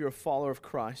sure if you're a follower of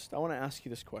Christ, I want to ask you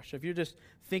this question. If you're just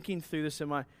thinking through this,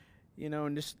 and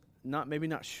just maybe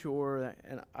not sure,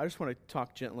 and I just want to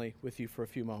talk gently with you for a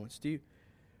few moments. Do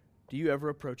you ever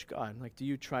approach God? Do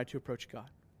you try to approach God?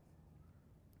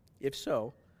 If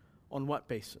so, on what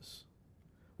basis?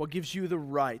 What gives you the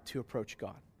right to approach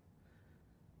God?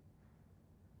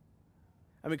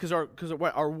 Because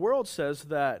our world says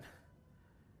that,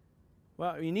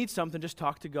 well, you need something, just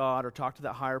talk to God or talk to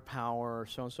that higher power or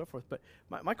so on and so forth. But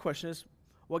my question is,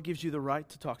 what gives you the right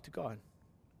to talk to God?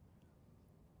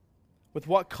 With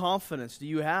what confidence do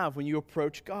you have when you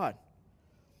approach God?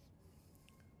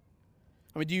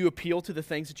 Do you appeal to the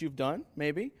things that you've done,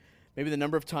 maybe? Maybe the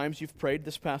number of times you've prayed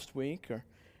this past week, or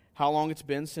how long it's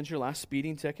been since your last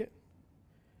speeding ticket?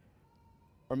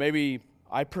 Or maybe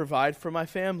I provide for my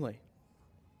family.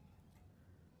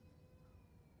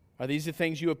 Are these the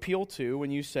things you appeal to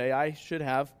when you say, I should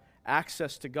have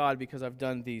access to God because I've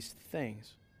done these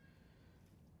things?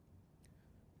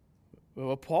 Well,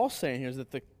 what Paul's saying here is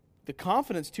that the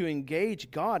confidence to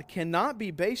engage God cannot be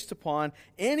based upon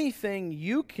anything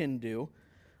you can do,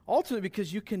 ultimately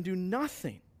because you can do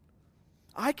nothing.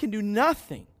 I can do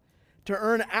nothing to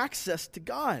earn access to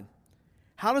God.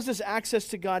 How does this access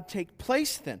to God take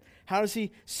place then? How is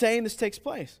he saying this takes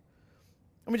place?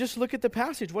 Just look at the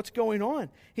passage. What's going on?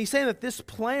 He's saying that this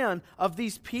plan of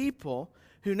these people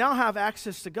who now have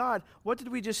access to God, what did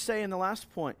we just say in the last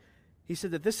point? He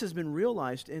said that this has been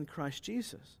realized in Christ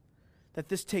Jesus. That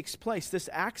this takes place, this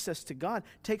access to God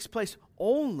takes place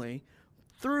only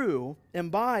through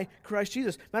and by Christ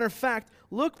Jesus. Matter of fact,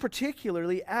 look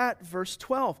particularly at verse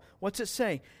 12. What's it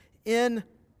say? In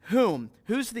whom?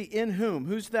 Who's the in whom?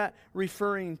 Who's that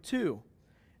referring to?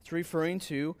 It's referring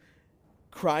to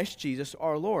Christ Jesus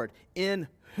our Lord. In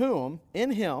whom,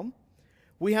 in Him,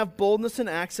 we have boldness and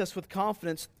access with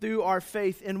confidence through our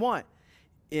faith in what?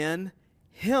 In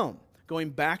Him. Going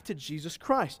back to Jesus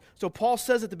Christ. So Paul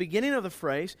says at the beginning of the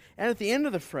phrase and at the end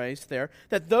of the phrase there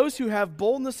that those who have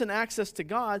boldness and access to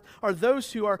God are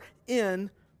those who are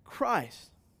in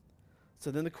Christ.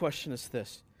 So then the question is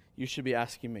this. You should be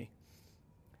asking me,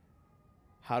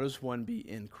 how does one be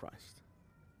in Christ?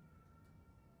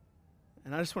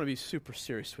 And I just want to be super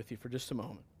serious with you for just a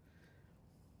moment.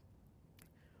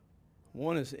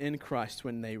 One is in Christ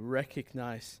when they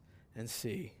recognize and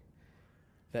see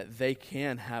that they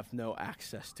can have no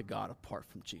access to God apart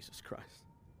from Jesus Christ.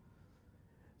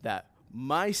 That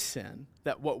my sin,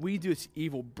 that what we do is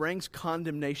evil, brings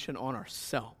condemnation on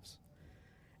ourselves.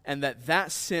 And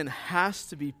that sin has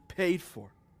to be paid for.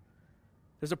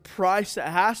 There's a price that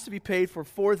has to be paid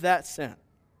for that sin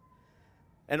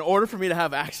in order for me to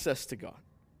have access to God.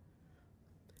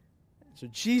 So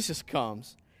Jesus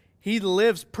comes. He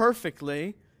lives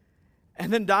perfectly.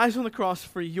 and then dies on the cross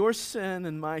for your sin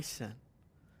and my sin,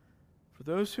 for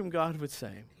those whom God would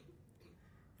save,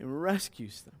 and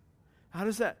rescues them. How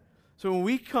does that? So when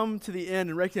we come to the end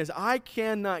and recognize I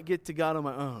cannot get to God on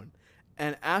my own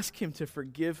and ask Him to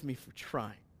forgive me for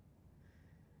trying,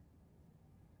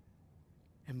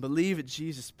 and believe that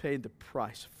Jesus paid the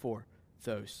price for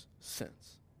those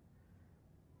sins.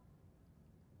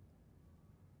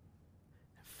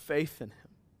 Have faith in Him.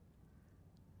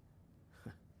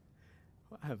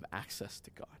 I have access to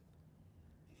God.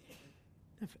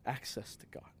 I have access to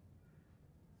God.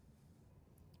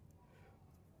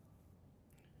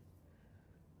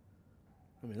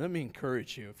 Let me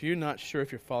encourage you. If you're not sure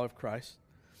if you're a follower of Christ,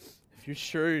 if you're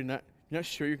sure you're not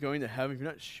sure you're going to heaven, if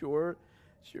you're not sure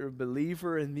you're a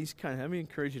believer in these kind of, let me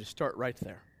encourage you to start right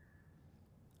there.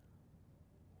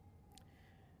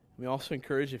 We also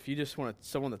encourage, if you just want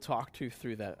someone to talk to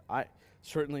through that, I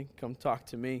certainly come talk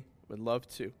to me. Would love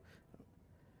to.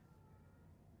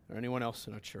 Or anyone else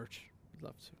in our church. Would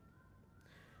love to.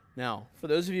 Now, for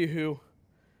those of you who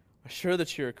are sure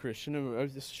that you're a Christian, or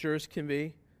as sure as can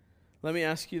be, let me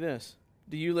ask you this.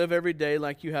 Do you live every day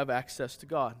like you have access to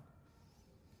God?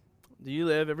 Do you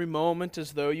live every moment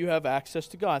as though you have access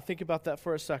to God? Think about that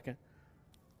for a second.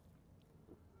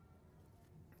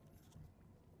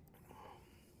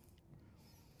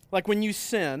 Like when you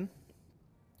sin,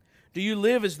 do you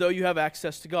live as though you have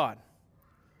access to God?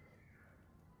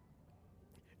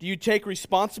 Do you take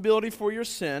responsibility for your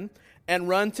sin and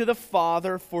run to the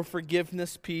Father for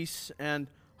forgiveness, peace, and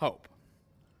hope?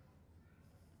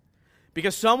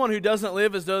 Because someone who doesn't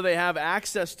live as though they have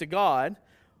access to God,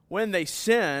 when they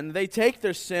sin, they take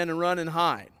their sin and run and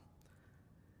hide.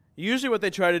 Usually what they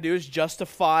try to do is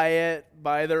justify it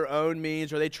by their own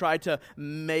means, or they try to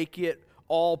make it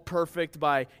all perfect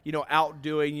by,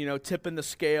 outdoing, tipping the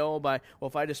scale by, well,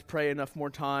 if I just pray enough more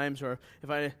times, or if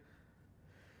I... Let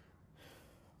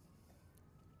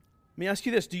me ask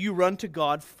you this. Do you run to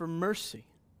God for mercy?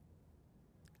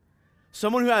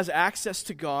 Someone who has access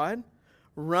to God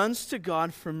runs to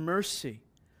God for mercy.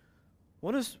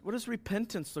 What does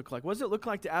repentance look like? What does it look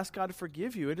like to ask God to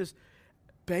forgive you? It is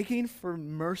begging for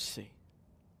mercy,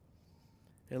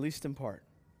 at least in part.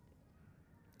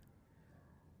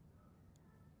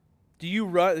 Do you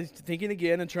run, thinking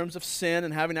again in terms of sin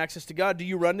and having access to God, do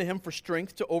you run to Him for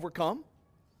strength to overcome?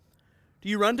 Do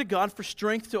you run to God for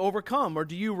strength to overcome? Or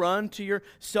do you run to your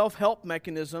self-help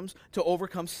mechanisms to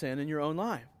overcome sin in your own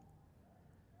life?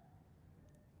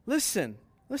 Listen.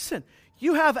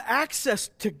 You have access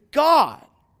to God,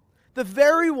 the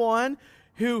very one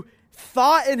who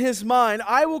thought in His mind,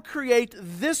 I will create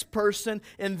this person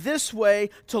in this way,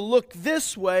 to look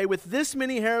this way, with this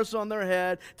many hairs on their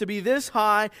head, to be this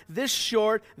high, this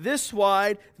short, this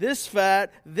wide, this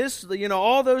fat, this,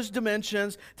 all those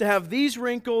dimensions, to have these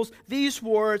wrinkles, these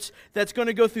warts, that's going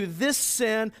to go through this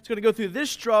sin, it's going to go through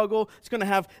this struggle, it's going to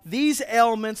have these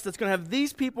ailments, that's going to have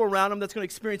these people around them, that's going to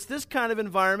experience this kind of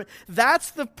environment.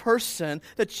 That's the person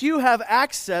that you have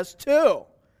access to.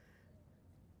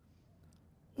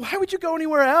 Why would you go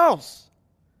anywhere else?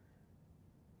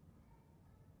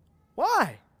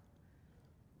 Why?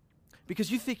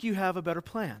 Because you think you have a better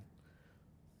plan.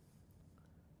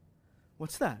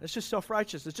 What's that? It's just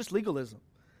self-righteous. It's just legalism.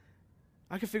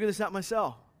 I can figure this out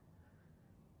myself.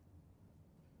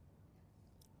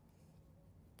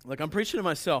 Like, I'm preaching to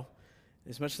myself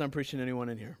as much as I'm preaching to anyone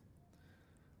in here.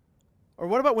 Or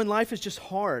what about when life is just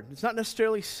hard? It's not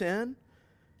necessarily sin.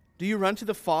 Do you run to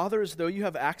the Father as though you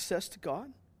have access to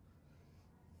God?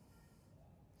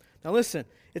 Now listen,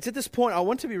 it's at this point I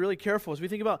want to be really careful as we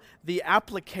think about the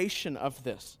application of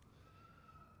this.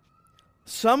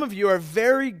 Some of you are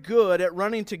very good at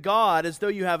running to God as though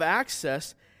you have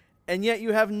access, and yet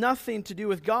you have nothing to do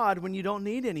with God when you don't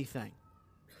need anything.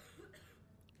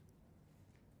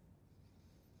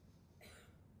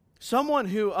 Someone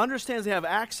who understands they have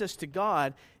access to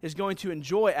God is going to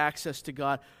enjoy access to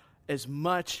God as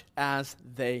much as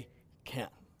they can.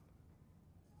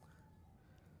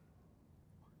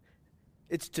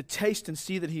 It's to taste and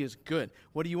see that He is good.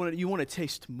 What do you want? You want to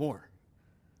taste more.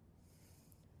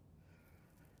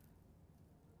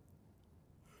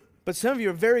 But some of you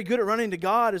are very good at running to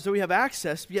God as though we have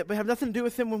access, yet we have nothing to do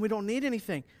with Him when we don't need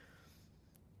anything.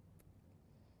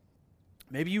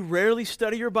 Maybe you rarely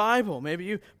study your Bible. Maybe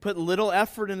you put little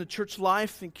effort into church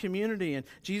life and community and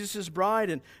Jesus' bride.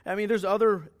 And there's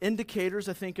other indicators,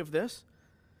 I think, of this.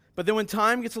 But then when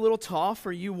time gets a little tough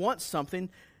or you want something,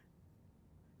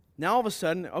 now all of a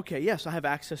sudden, okay, yes, I have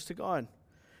access to God.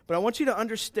 But I want you to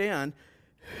understand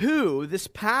who this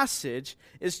passage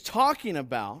is talking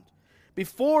about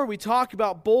before we talk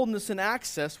about boldness and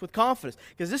access with confidence,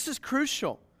 because this is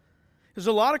crucial. There's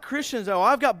a lot of Christians,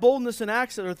 I've got boldness and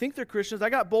access, or think they're Christians, I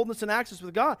got boldness and access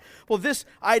with God. Well, this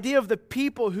idea of the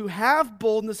people who have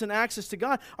boldness and access to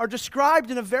God are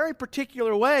described in a very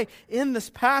particular way in this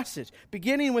passage,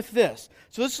 beginning with this.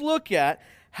 So let's look at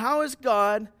how is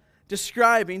God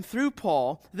describing, through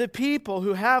Paul, the people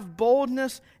who have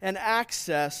boldness and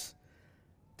access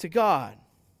to God.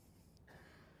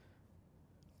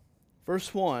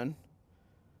 Verse 1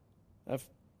 of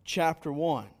chapter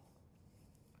 1.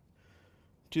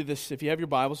 Do this. If you have your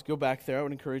Bibles, go back there. I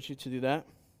would encourage you to do that.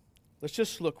 Let's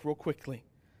just look real quickly.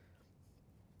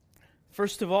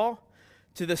 First of all,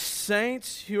 to the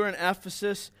saints who are in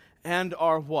Ephesus and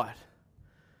are what?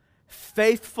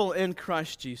 Faithful in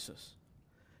Christ Jesus.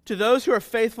 To those who are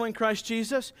faithful in Christ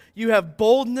Jesus, you have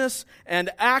boldness and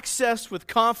access with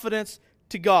confidence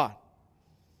to God.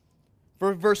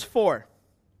 Verse 4.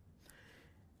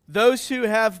 Those who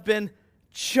have been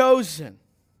chosen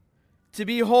to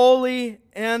be holy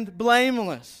and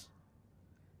blameless,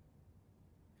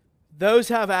 those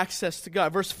have access to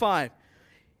God. Verse 5.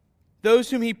 Those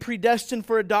whom He predestined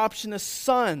for adoption as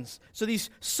sons. So these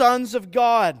sons of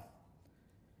God.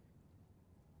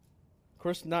 Of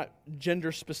course, not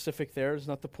gender specific there is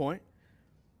not the point.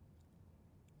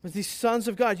 But these sons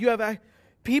of God, you have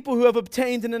people who have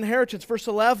obtained an inheritance. Verse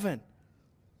 11.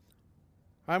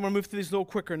 I'm going to move through these a little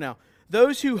quicker now.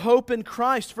 Those who hope in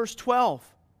Christ. Verse 12.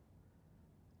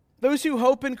 Those who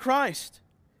hope in Christ.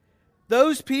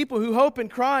 Those people who hope in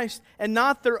Christ and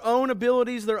not their own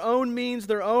abilities, their own means,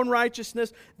 their own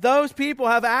righteousness, those people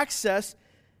have access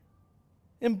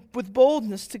with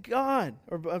boldness to God,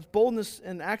 or boldness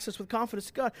and access with confidence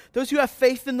to God. Those who have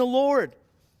faith in the Lord.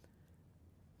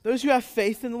 Those who have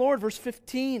faith in the Lord. Verse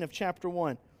 15 of chapter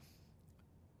 1.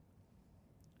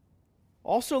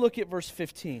 Also look at verse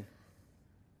 15.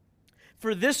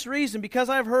 For this reason, because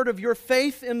I have heard of your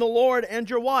faith in the Lord and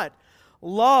your what?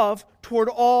 Love toward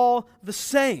all the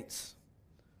saints.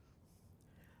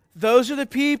 Those are the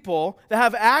people that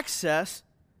have access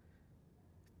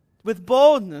with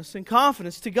boldness and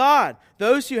confidence to God.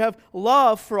 Those who have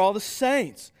love for all the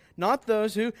saints, not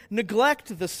those who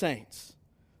neglect the saints.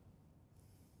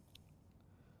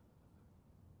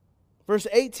 Verse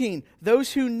 18,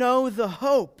 those who know the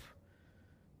hope.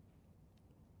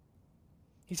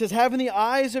 He says, having the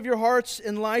eyes of your hearts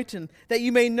enlightened, that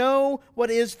you may know what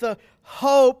is the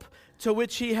hope to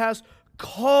which He has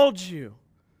called you.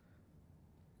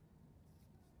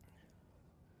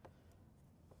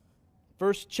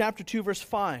 Chapter 2, verse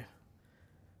 5.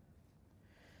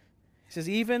 He says,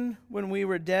 even when we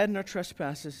were dead in our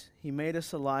trespasses, He made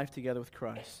us alive together with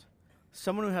Christ.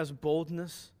 Someone who has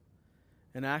boldness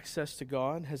and access to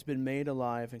God has been made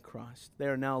alive in Christ. They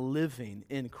are now living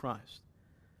in Christ.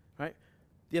 Right?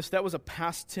 Yes, that was a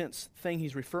past tense thing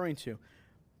he's referring to,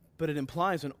 but it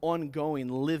implies an ongoing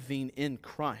living in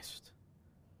Christ.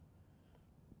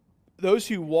 Those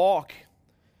who walk.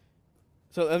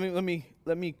 So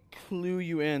let me clue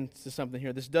you in to something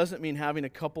here. This doesn't mean having a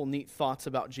couple neat thoughts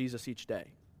about Jesus each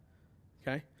day.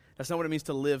 Okay? That's not what it means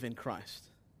to live in Christ.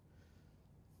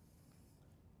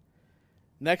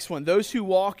 Next one, those who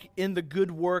walk in the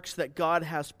good works that God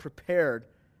has prepared.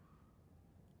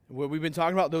 What we've been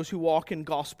talking about, those who walk in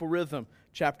gospel rhythm,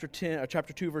 chapter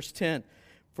 2, verse 10.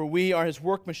 For we are His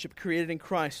workmanship created in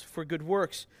Christ for good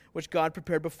works, which God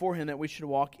prepared beforehand that we should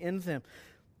walk in them.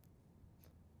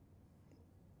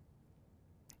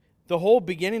 The whole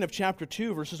beginning of chapter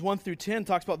 2, verses 1 through 10,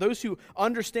 talks about those who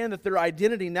understand that their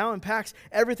identity now impacts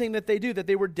everything that they do, that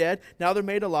they were dead, now they're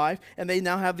made alive, and they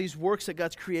now have these works that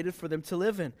God's created for them to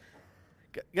live in.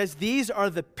 Guys, these are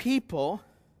the people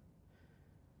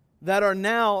that are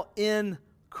now in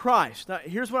Christ. Now,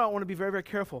 here's what I want to be very, very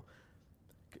careful.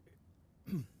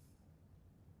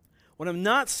 What I'm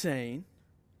not saying,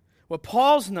 what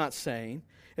Paul's not saying,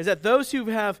 is that those who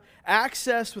have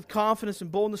access with confidence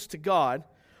and boldness to God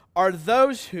are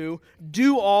those who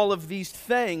do all of these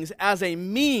things as a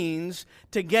means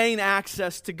to gain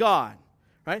access to God.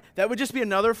 Right? That would just be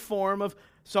another form of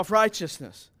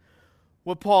self-righteousness.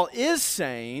 What Paul is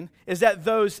saying is that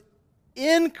those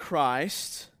in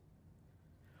Christ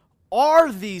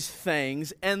are these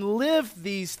things and live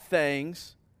these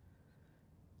things.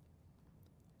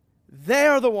 They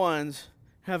are the ones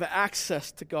who have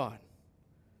access to God.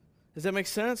 Does that make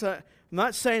sense? I'm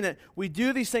not saying that we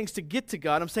do these things to get to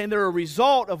God. I'm saying they're a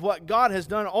result of what God has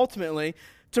done ultimately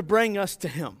to bring us to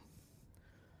Him.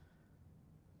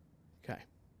 Okay.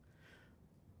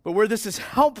 But where this is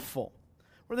helpful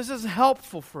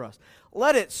for us,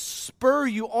 let it spur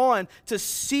you on to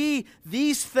see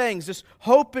these things, this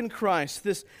hope in Christ,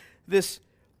 this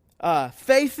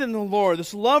faith in the Lord,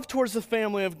 this love towards the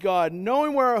family of God,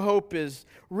 knowing where our hope is,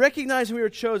 recognizing we were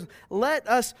chosen, let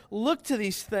us look to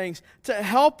these things to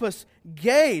help us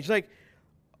gauge, like,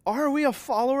 are we a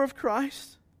follower of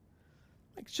Christ?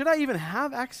 Like, should I even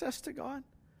have access to God?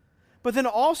 But then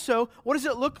also, what does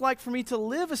it look like for me to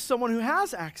live as someone who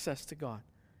has access to God?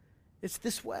 It's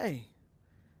this way.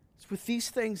 It's with these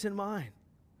things in mind.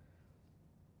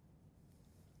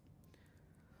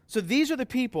 So these are the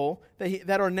people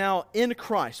that are now in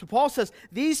Christ. So Paul says,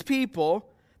 these people,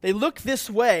 they look this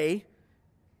way,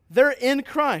 they're in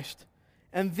Christ.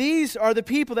 And these are the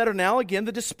people that are now, again,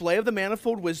 the display of the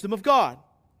manifold wisdom of God.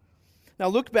 Now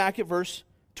look back at verse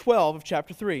 12 of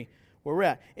chapter 3, where we're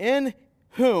at. In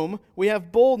whom we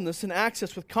have boldness and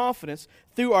access with confidence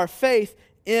through our faith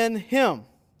in Him.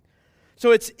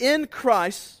 So it's in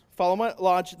Christ, follow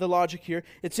the logic here,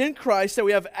 it's in Christ that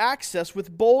we have access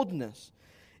with boldness.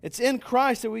 It's in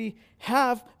Christ that we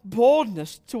have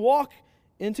boldness to walk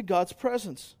into God's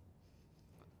presence.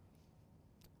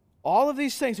 All of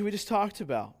these things that we just talked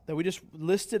about, that we just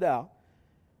listed out,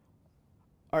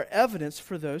 are evidence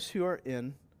for those who are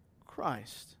in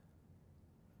Christ.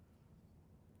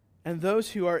 And those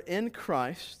who are in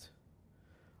Christ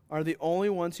are the only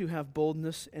ones who have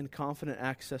boldness and confident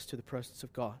access to the presence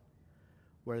of God,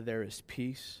 where there is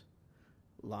peace,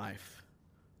 life,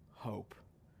 hope,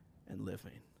 and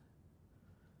living.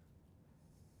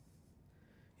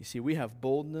 You see, we have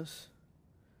boldness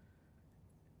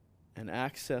and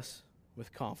access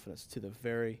with confidence to the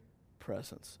very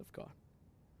presence of God.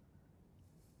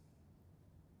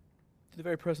 To the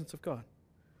very presence of God.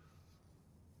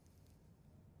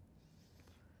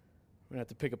 We're going to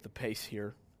have to pick up the pace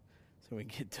here so we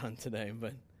can get done today.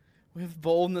 But we have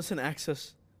boldness and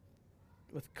access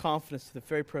with confidence to the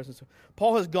very presence of God.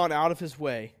 Paul has gone out of his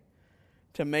way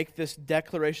to make this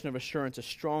declaration of assurance as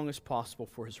strong as possible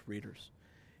for his readers.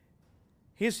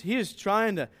 He is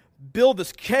trying to build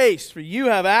this case for you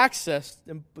have access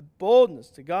and boldness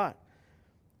to God.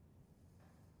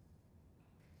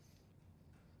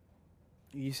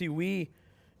 You see, we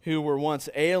who were once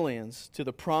aliens to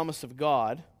the promise of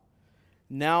God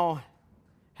now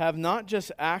have not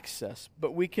just access,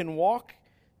 but we can walk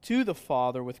to the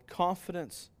Father with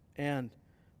confidence and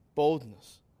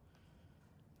boldness.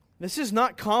 This is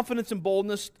not confidence and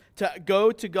boldness to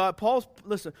go to God.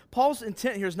 Paul's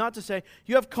intent here is not to say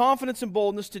you have confidence and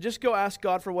boldness to just go ask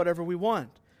God for whatever we want.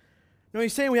 No,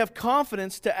 he's saying we have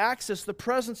confidence to access the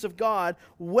presence of God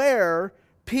where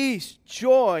peace,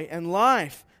 joy, and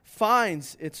life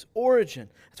finds its origin.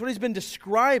 That's what he's been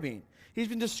describing. He's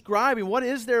been describing what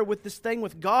is there with this thing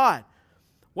with God.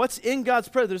 What's in God's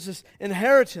presence? There's this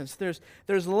inheritance.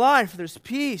 There's life. There's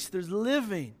peace. There's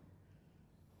living.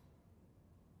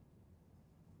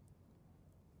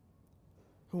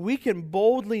 We can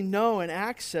boldly know and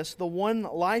access the one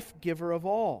life giver of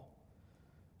all.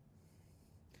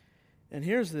 And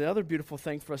here's the other beautiful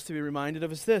thing for us to be reminded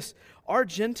of is this. Our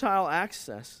Gentile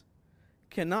access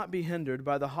cannot be hindered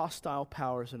by the hostile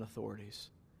powers and authorities.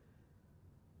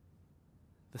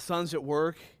 The sons at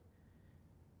work,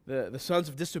 the sons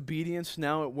of disobedience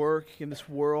now at work in this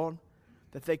world,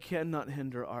 that they cannot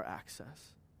hinder our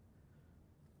access.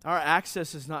 Our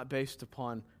access is not based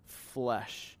upon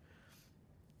flesh.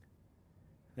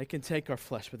 They can take our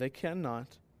flesh, but they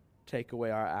cannot take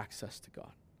away our access to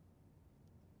God.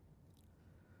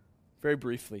 Very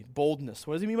briefly, boldness.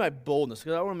 What does he mean by boldness?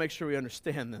 Because I want to make sure we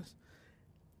understand this.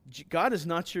 God is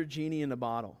not your genie in a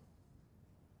bottle.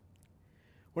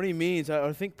 What he means,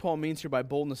 I think Paul means here by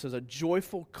boldness, is a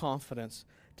joyful confidence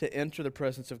to enter the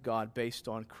presence of God based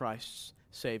on Christ's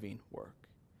saving work.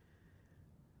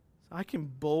 So I can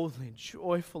boldly,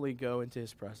 joyfully go into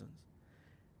His presence.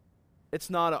 It's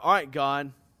not all right,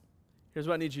 God, here's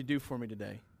what I need you to do for me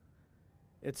today.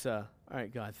 It's all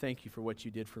right, God, thank you for what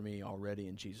you did for me already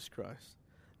in Jesus Christ.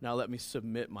 Now let me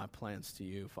submit my plans to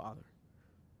you, Father.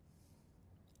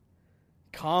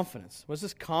 Confidence. What's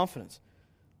this confidence?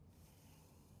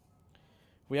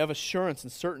 We have assurance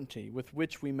and certainty with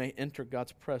which we may enter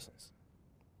God's presence.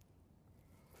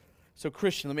 So,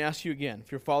 Christian, let me ask you again,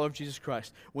 if you're a follower of Jesus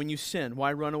Christ, when you sin,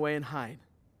 why run away and hide?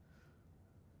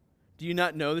 Do you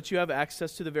not know that you have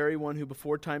access to the very one who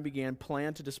before time began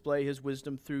planned to display His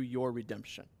wisdom through your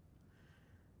redemption?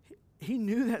 He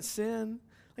knew that sin.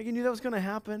 Like He knew that was going to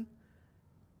happen.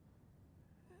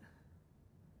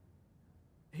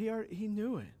 He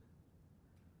knew it.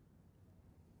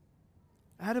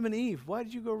 Adam and Eve, why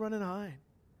did you go run and hide?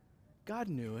 God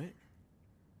knew it.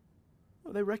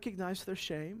 Well, they recognized their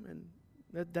shame,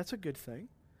 and that's a good thing.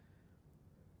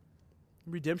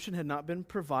 Redemption had not been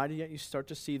provided yet. You start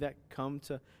to see that come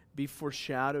to be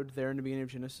foreshadowed there in the beginning of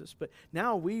Genesis. But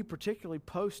now we, particularly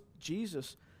post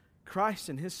Jesus Christ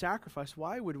and his sacrifice,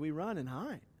 why would we run and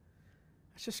hide?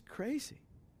 That's just crazy.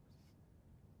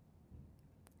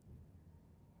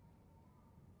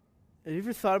 Have you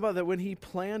ever thought about that when he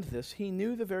planned this, he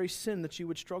knew the very sin that you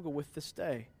would struggle with this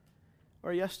day,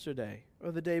 or yesterday,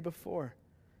 or the day before,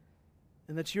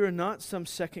 and that you are not some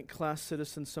second-class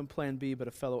citizen, some plan B, but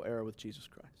a fellow heir with Jesus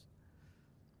Christ?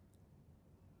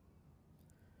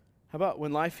 How about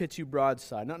when life hits you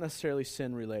broadside, not necessarily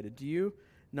sin-related? Do you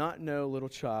not know, little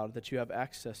child, that you have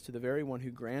access to the very one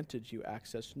who granted you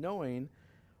access, knowing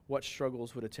what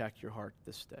struggles would attack your heart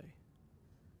this day?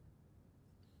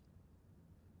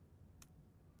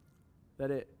 That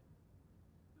it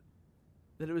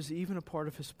was even a part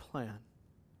of his plan.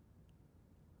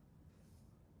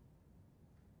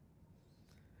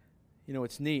 You know,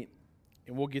 it's neat,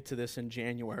 and we'll get to this in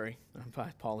January. I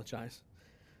apologize.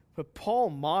 But Paul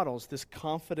models this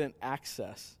confident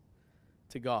access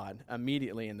to God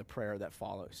immediately in the prayer that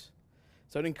follows.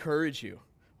 So I'd encourage you.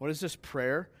 What is this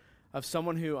prayer of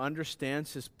someone who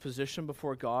understands his position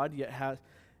before God, yet has,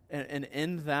 and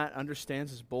in that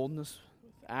understands his boldness,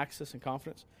 access, and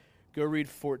confidence? Go read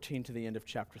 14 to the end of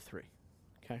chapter 3.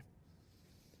 Okay?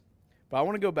 But I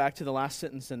want to go back to the last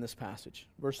sentence in this passage,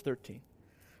 verse 13.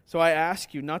 So I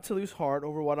ask you not to lose heart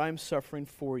over what I am suffering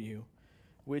for you,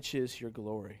 which is your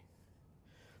glory.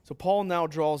 So Paul now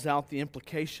draws out the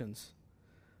implications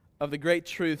of the great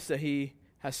truths that he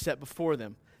has set before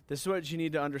them. This is what you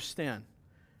need to understand.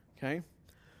 Okay?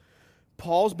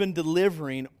 Paul's been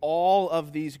delivering all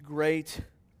of these great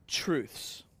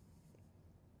truths.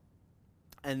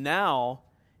 And now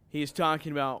he's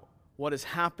talking about what has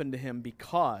happened to him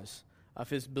because of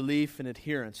his belief and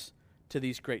adherence to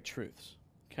these great truths.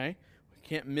 Okay? We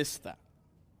can't miss that.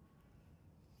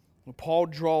 When Paul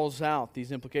draws out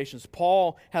these implications,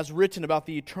 Paul has written about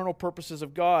the eternal purposes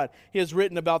of God. He has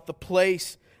written about the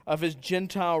place of his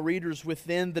Gentile readers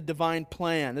within the divine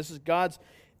plan. This is God's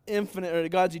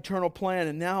eternal plan,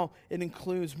 and now it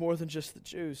includes more than just the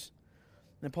Jews.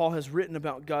 And Paul has written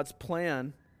about God's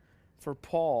plan for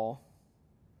Paul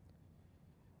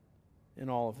in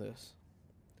all of this.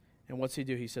 And what's he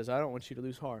do? He says, I don't want you to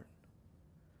lose heart.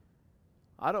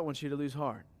 I don't want you to lose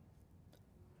heart.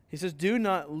 He says, do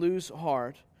not lose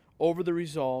heart over the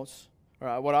results,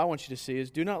 or what I want you to see is,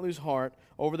 do not lose heart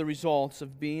over the results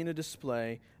of being a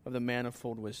display of the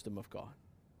manifold wisdom of God.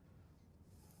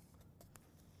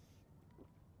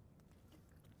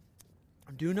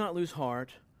 Do not lose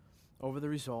heart over the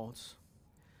results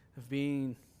of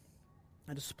being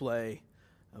a display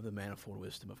of the manifold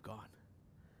wisdom of God.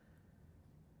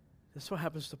 That's what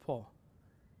happens to Paul.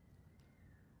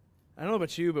 I don't know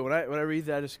about you, but when I read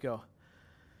that, I just go,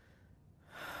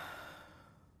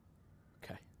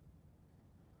 okay.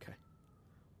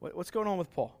 What's going on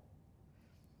with Paul?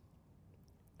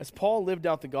 As Paul lived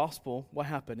out the gospel, what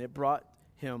happened? It brought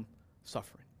him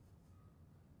suffering.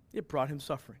 It brought him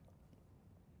suffering.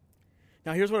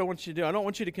 Now, here's what I want you to do. I don't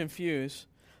want you to confuse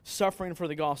suffering for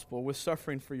the gospel with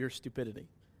suffering for your stupidity.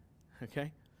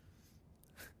 Okay?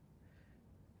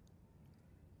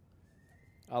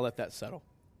 I'll let that settle.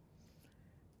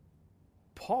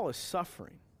 Paul is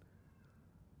suffering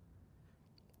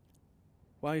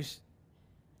while he's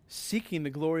seeking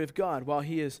the glory of God, while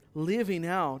he is living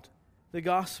out the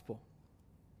gospel.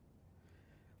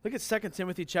 Look at 2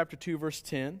 Timothy chapter 2, verse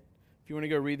 10. If you want to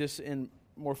go read this in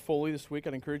more fully this week,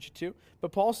 I'd encourage you to.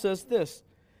 But Paul says this,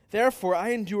 therefore I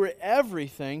endure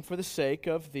everything for the sake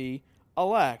of the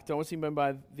elect. What's he mean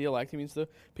by the elect? He means the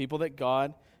people that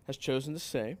God has chosen to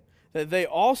save, that they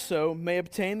also may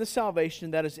obtain the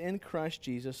salvation that is in Christ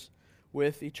Jesus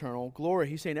with eternal glory.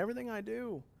 He's saying everything I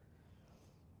do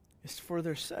is for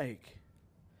their sake.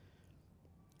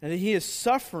 And he is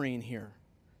suffering here.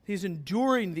 He's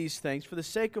enduring these things for the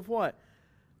sake of what?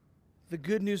 The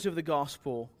good news of the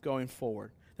gospel going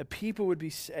forward. That people would be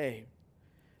saved.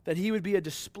 That he would be a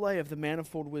display of the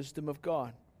manifold wisdom of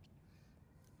God.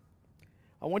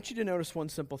 I want you to notice one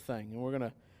simple thing, and we're going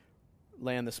to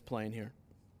land this plane here.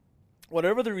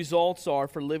 Whatever the results are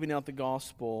for living out the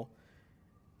gospel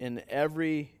in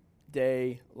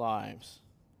everyday lives,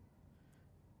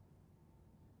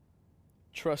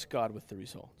 trust God with the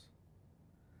results.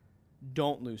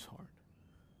 Don't lose heart.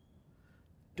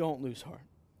 Don't lose heart.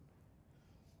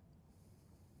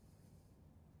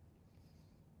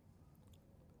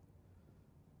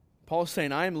 Paul is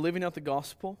saying, I am living out the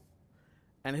gospel,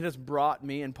 and it has brought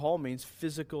me, and Paul means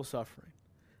physical suffering.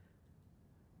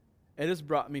 It has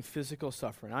brought me physical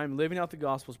suffering. I am living out the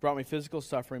gospel. It's brought me physical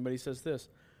suffering, but he says this,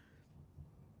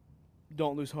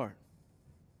 don't lose heart.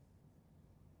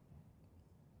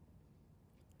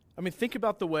 I mean, think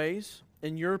about the ways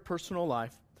in your personal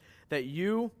life that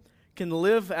you can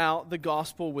live out the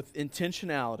gospel with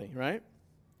intentionality, right?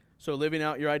 So living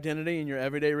out your identity in your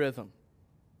everyday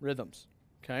rhythms,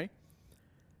 okay?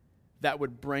 That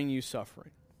would bring you suffering.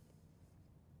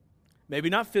 Maybe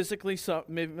not physical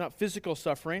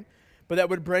suffering, but that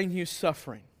would bring you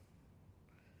suffering.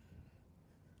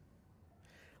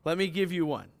 Let me give you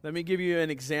one. Let me give you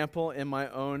an example in my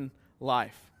own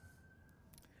life.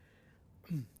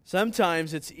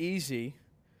 Sometimes it's easy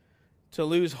to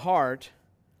lose heart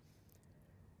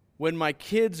when my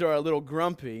kids are a little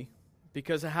grumpy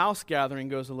because a house gathering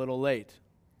goes a little late.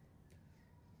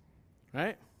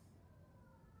 Right?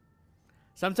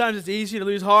 Sometimes it's easy to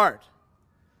lose heart.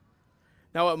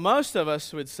 Now, what most of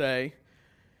us would say,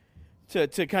 to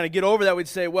kind of get over that, we'd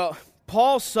say, well,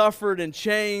 Paul suffered in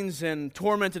chains and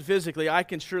tormented physically. I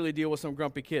can surely deal with some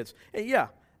grumpy kids. And yeah,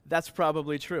 that's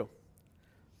probably true.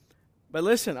 But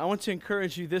listen, I want to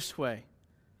encourage you this way.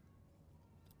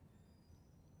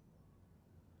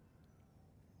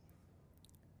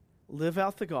 Live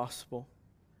out the gospel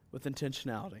with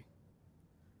intentionality.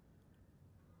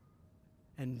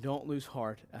 And don't lose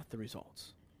heart at the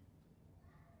results.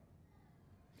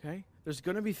 Okay? There's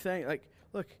going to be things, like,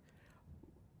 look,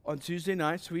 on Tuesday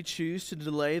nights, we choose to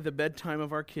delay the bedtime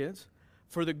of our kids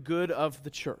for the good of the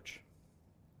church.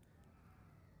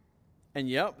 And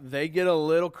yep, they get a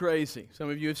little crazy. Some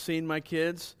of you have seen my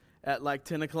kids at like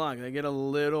 10 o'clock. They get a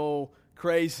little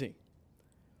crazy.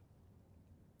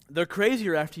 They're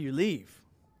crazier after you leave.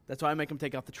 That's why I make them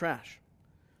take out the trash.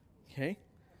 Okay?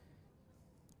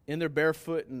 In their bare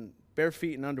feet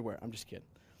and underwear. I'm just kidding.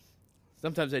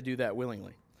 Sometimes I do that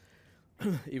willingly,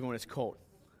 even when it's cold.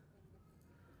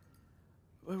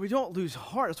 But we don't lose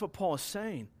heart. That's what Paul is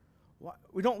saying. Why?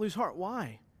 We don't lose heart.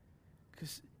 Why?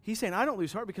 Because he's saying, I don't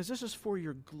lose heart because this is for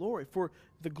your glory, for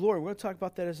the glory. We're going to talk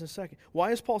about that in a second.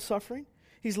 Why is Paul suffering?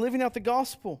 He's living out the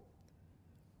gospel.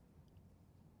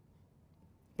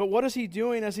 But what is he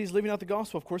doing as he's living out the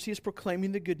gospel? Of course, he is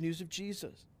proclaiming the good news of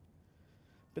Jesus.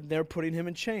 But they're putting him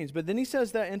in chains. But then he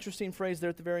says that interesting phrase there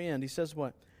at the very end. He says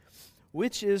what?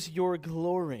 Which is your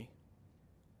glory?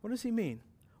 What does he mean?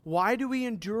 Why do we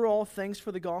endure all things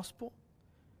for the gospel?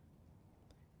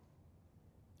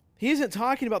 He isn't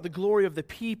talking about the glory of the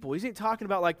people. He isn't talking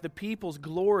about like the people's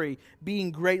glory being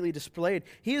greatly displayed.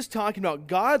 He is talking about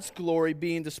God's glory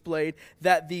being displayed,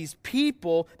 that these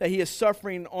people that he is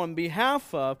suffering on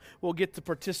behalf of will get to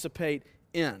participate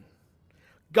in.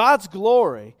 God's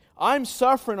glory, I'm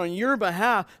suffering on your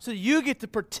behalf so that you get to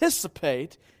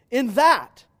participate in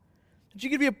that. That you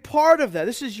get to be a part of that.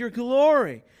 This is your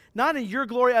glory. Not in your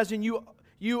glory as in you,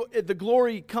 the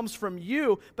glory comes from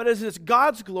you, but as it's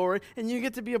God's glory, and you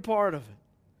get to be a part of it.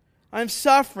 I'm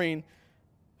suffering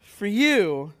for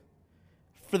you,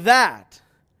 for that.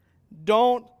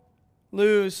 Don't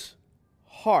lose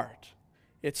heart.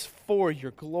 It's for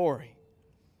your glory.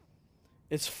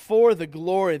 It's for the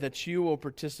glory that you will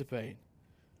participate.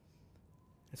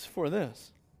 It's for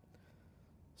this.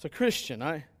 So Christian,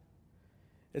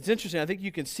 it's interesting. I think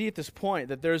you can see at this point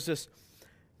that there's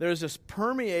this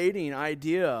permeating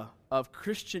idea of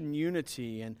Christian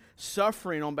unity and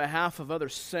suffering on behalf of other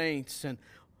saints and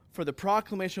for the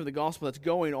proclamation of the gospel that's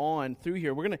going on through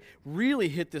here. We're going to really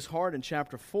hit this hard in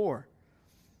chapter 4.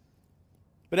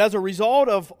 But as a result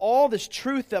of all this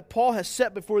truth that Paul has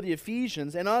set before the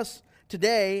Ephesians and us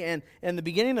today and the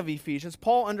beginning of Ephesians,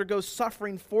 Paul undergoes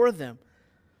suffering for them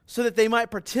so that they might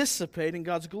participate in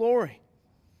God's glory.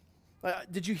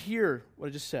 Did you hear what I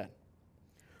just said?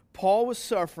 Paul was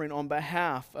suffering on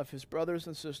behalf of his brothers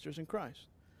and sisters in Christ.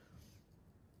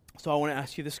 So I want to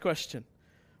ask you this question.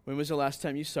 When was the last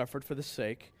time you suffered for the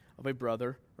sake of a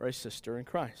brother or a sister in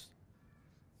Christ?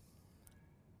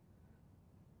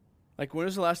 Like, when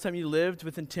was the last time you lived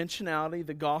with intentionality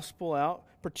the gospel out,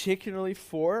 particularly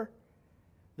for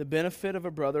the benefit of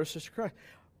a brother or sister in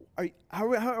Christ?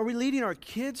 Are we leading our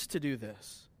kids to do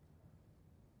this?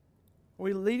 Are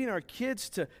we leading our kids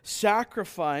to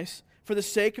sacrifice for the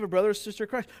sake of a brother or sister in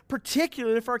Christ,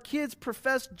 particularly if our kids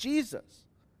profess Jesus?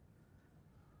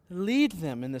 Lead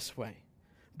them in this way,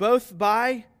 both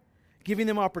by giving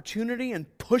them opportunity and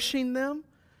pushing them,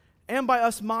 and by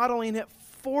us modeling it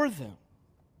for them.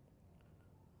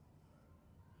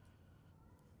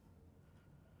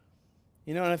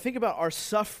 You know, and I think about our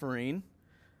suffering,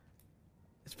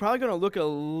 it's probably going to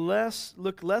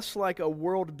look less like a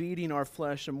world beating our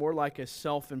flesh and more like a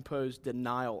self-imposed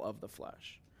denial of the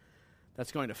flesh.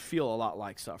 That's going to feel a lot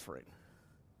like suffering.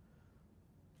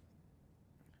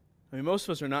 I mean, most of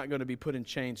us are not going to be put in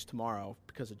chains tomorrow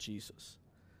because of Jesus.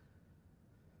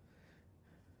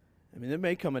 I mean, there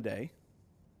may come a day.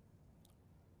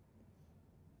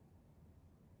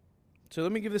 So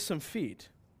let me give this some feet.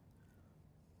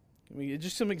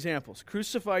 Just some examples.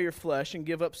 Crucify your flesh and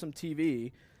give up some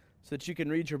TV so that you can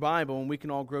read your Bible and we can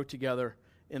all grow together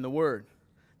in the Word.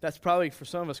 That's probably, for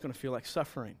some of us, going to feel like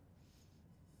suffering.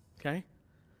 Okay?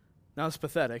 Now it's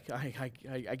pathetic.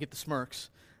 I get the smirks.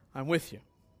 I'm with you.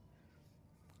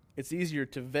 It's easier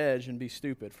to veg and be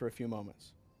stupid for a few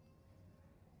moments.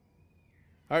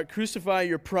 All right, crucify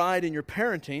your pride in your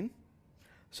parenting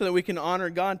so that we can honor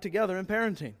God together in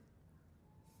parenting.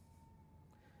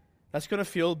 That's going to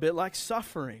feel a bit like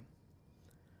suffering.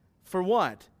 For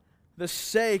what? The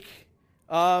sake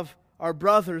of our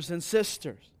brothers and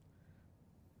sisters.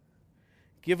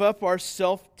 Give up my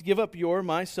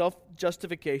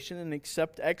self-justification and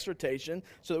accept exhortation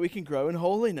so that we can grow in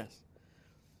holiness.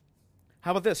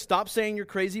 How about this? Stop saying you're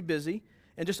crazy busy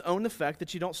and just own the fact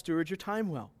that you don't steward your time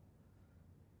well.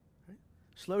 Right?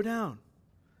 Slow down.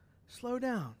 Slow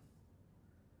down.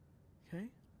 Okay?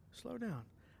 Slow down.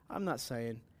 I'm not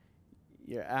saying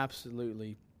you're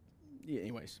absolutely...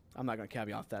 anyways, I'm not going to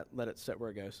caveat that. Let it sit where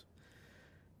it goes.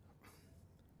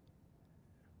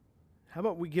 How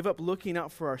about we give up looking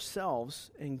out for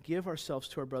ourselves and give ourselves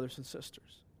to our brothers and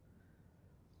sisters?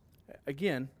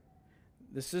 Again,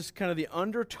 this is kind of the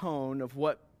undertone of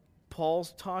what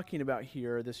Paul's talking about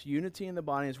here. This unity in the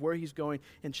body is where he's going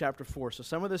in chapter 4. So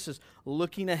some of this is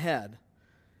looking ahead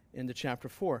into chapter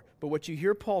 4. But what you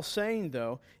hear Paul saying,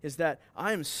 though, is that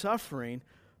I am suffering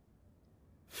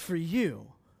for you.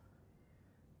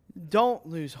 Don't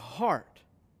lose heart.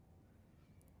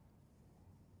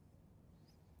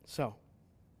 So,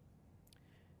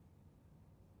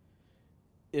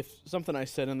 if something I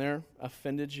said in there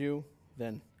offended you,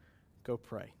 then go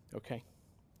pray, okay?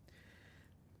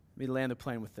 Let me land the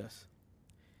plane with this.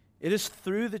 It is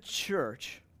through the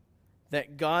church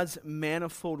that God's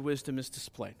manifold wisdom is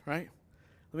displayed, right?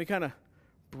 Let me kind of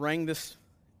bring this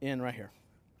in right here.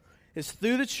 It's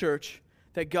through the church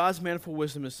that God's manifold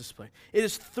wisdom is displayed. It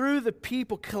is through the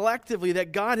people collectively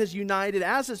that God has united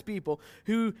as His people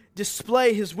who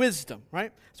display His wisdom,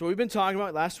 right? So we've been talking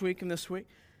about last week and this week.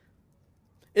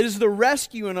 It is the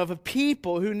rescuing of a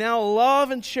people who now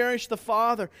love and cherish the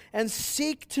Father and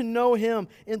seek to know Him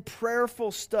in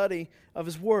prayerful study of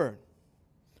His Word.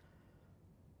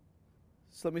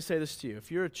 So let me say this to you.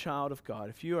 If you're a child of God,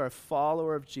 if you are a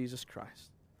follower of Jesus Christ,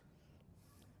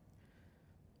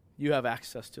 you have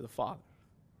access to the Father.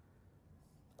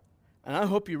 And I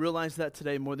hope you realize that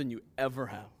today more than you ever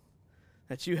have.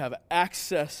 That you have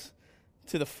access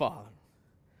to the Father.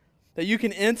 That you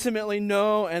can intimately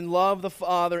know and love the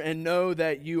Father and know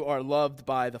that you are loved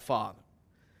by the Father.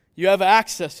 You have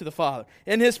access to the Father.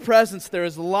 In His presence there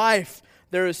is life,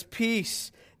 there is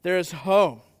peace, there is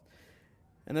hope.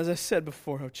 And as I said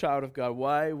before, oh child of God,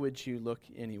 why would you look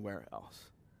anywhere else?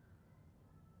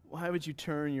 Why would you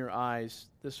turn your eyes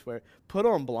this way? Put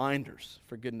on blinders,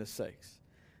 for goodness sakes.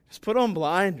 Just put on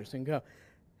blinders and go.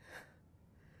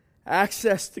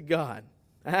 Access to God.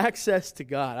 Access to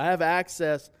God. I have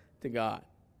access to God.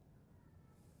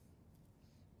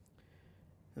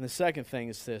 And the second thing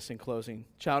is this, in closing.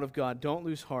 Child of God, don't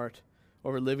lose heart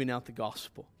over living out the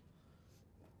gospel.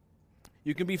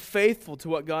 You can be faithful to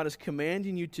what God is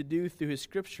commanding you to do through His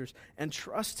Scriptures and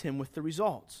trust Him with the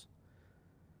results.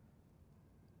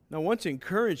 Now, I want to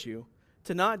encourage you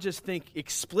to not just think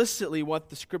explicitly what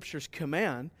the Scriptures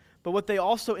command, but what they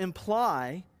also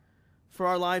imply for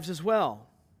our lives as well.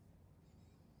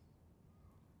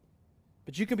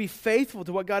 But you can be faithful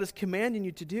to what God is commanding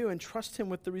you to do and trust Him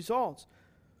with the results.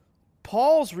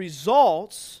 Paul's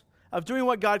results of doing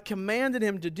what God commanded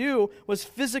him to do was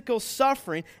physical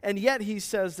suffering, and yet he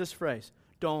says this phrase,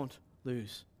 don't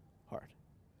lose heart.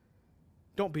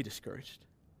 Don't be discouraged.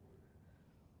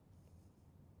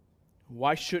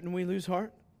 Why shouldn't we lose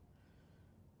heart?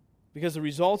 Because the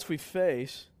results we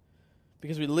face,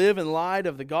 because we live in light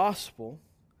of the gospel,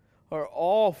 are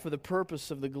all for the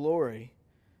purpose of the glory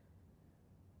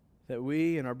that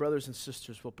we and our brothers and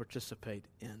sisters will participate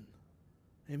in.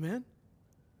 Amen?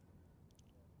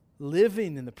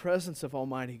 Living in the presence of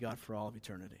Almighty God for all of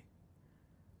eternity.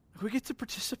 We get to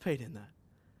participate in that.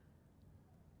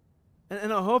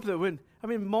 And I hope that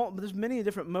there's many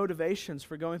different motivations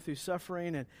for going through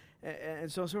suffering and so on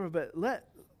and so forth, but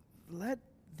let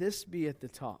this be at the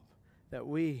top, that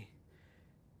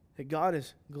God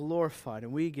is glorified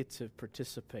and we get to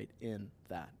participate in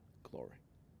that glory.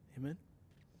 Amen?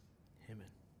 Amen.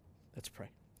 Let's pray.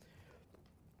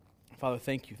 Father,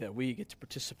 thank you that we get to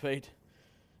participate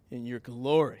in your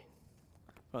glory.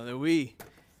 Father, that we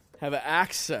have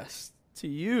access to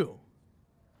you.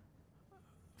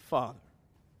 Father,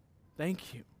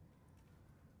 thank you.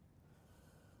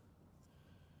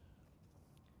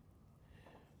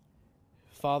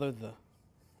 Father,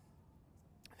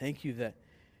 thank you that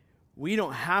we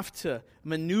don't have to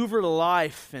maneuver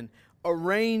life and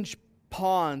arrange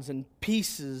pawns and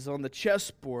pieces on the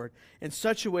chessboard in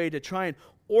such a way to try and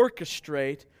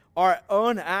orchestrate our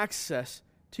own access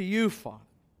to you, Father.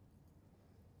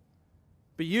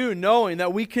 But you, knowing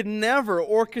that we could never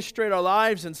orchestrate our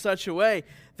lives in such a way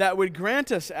that would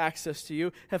grant us access to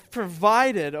you, have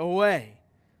provided a way.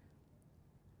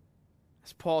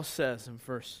 As Paul says in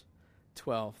verse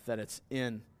 12, that it's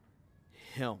in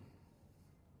Him.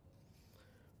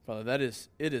 Father,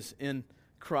 it is in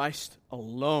Christ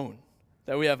alone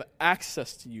that we have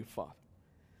access to you, Father.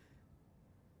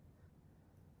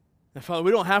 And Father,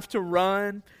 we don't have to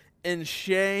run in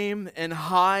shame and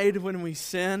hide when we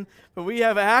sin, but we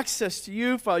have access to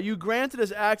you, Father. You granted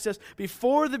us access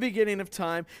before the beginning of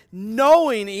time,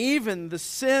 knowing even the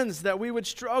sins that we would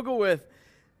struggle with,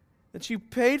 that you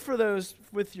paid for those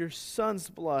with your Son's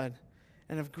blood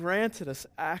and have granted us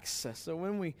access. So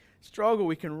when we struggle,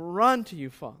 we can run to you,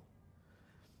 Father.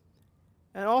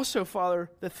 And also, Father,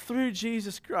 that through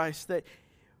Jesus Christ, that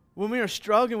when we are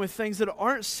struggling with things that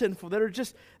aren't sinful, that are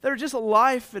just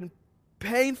life and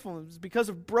painful because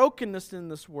of brokenness in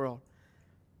this world,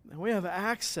 and we have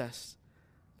access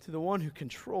to the one who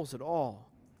controls it all.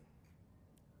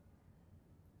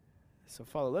 So,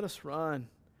 Father, let us run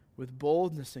with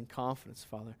boldness and confidence,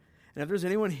 Father. And if there's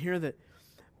anyone here that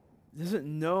doesn't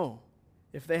know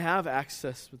if they have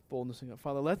access with boldness and confidence,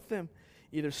 Father, let them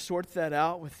either sort that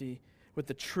out with the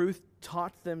truth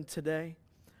taught them today,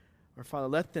 or Father,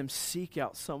 let them seek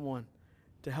out someone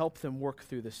to help them work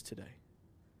through this today.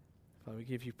 Father, we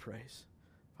give you praise.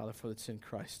 Father, for it's in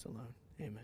Christ alone. Amen.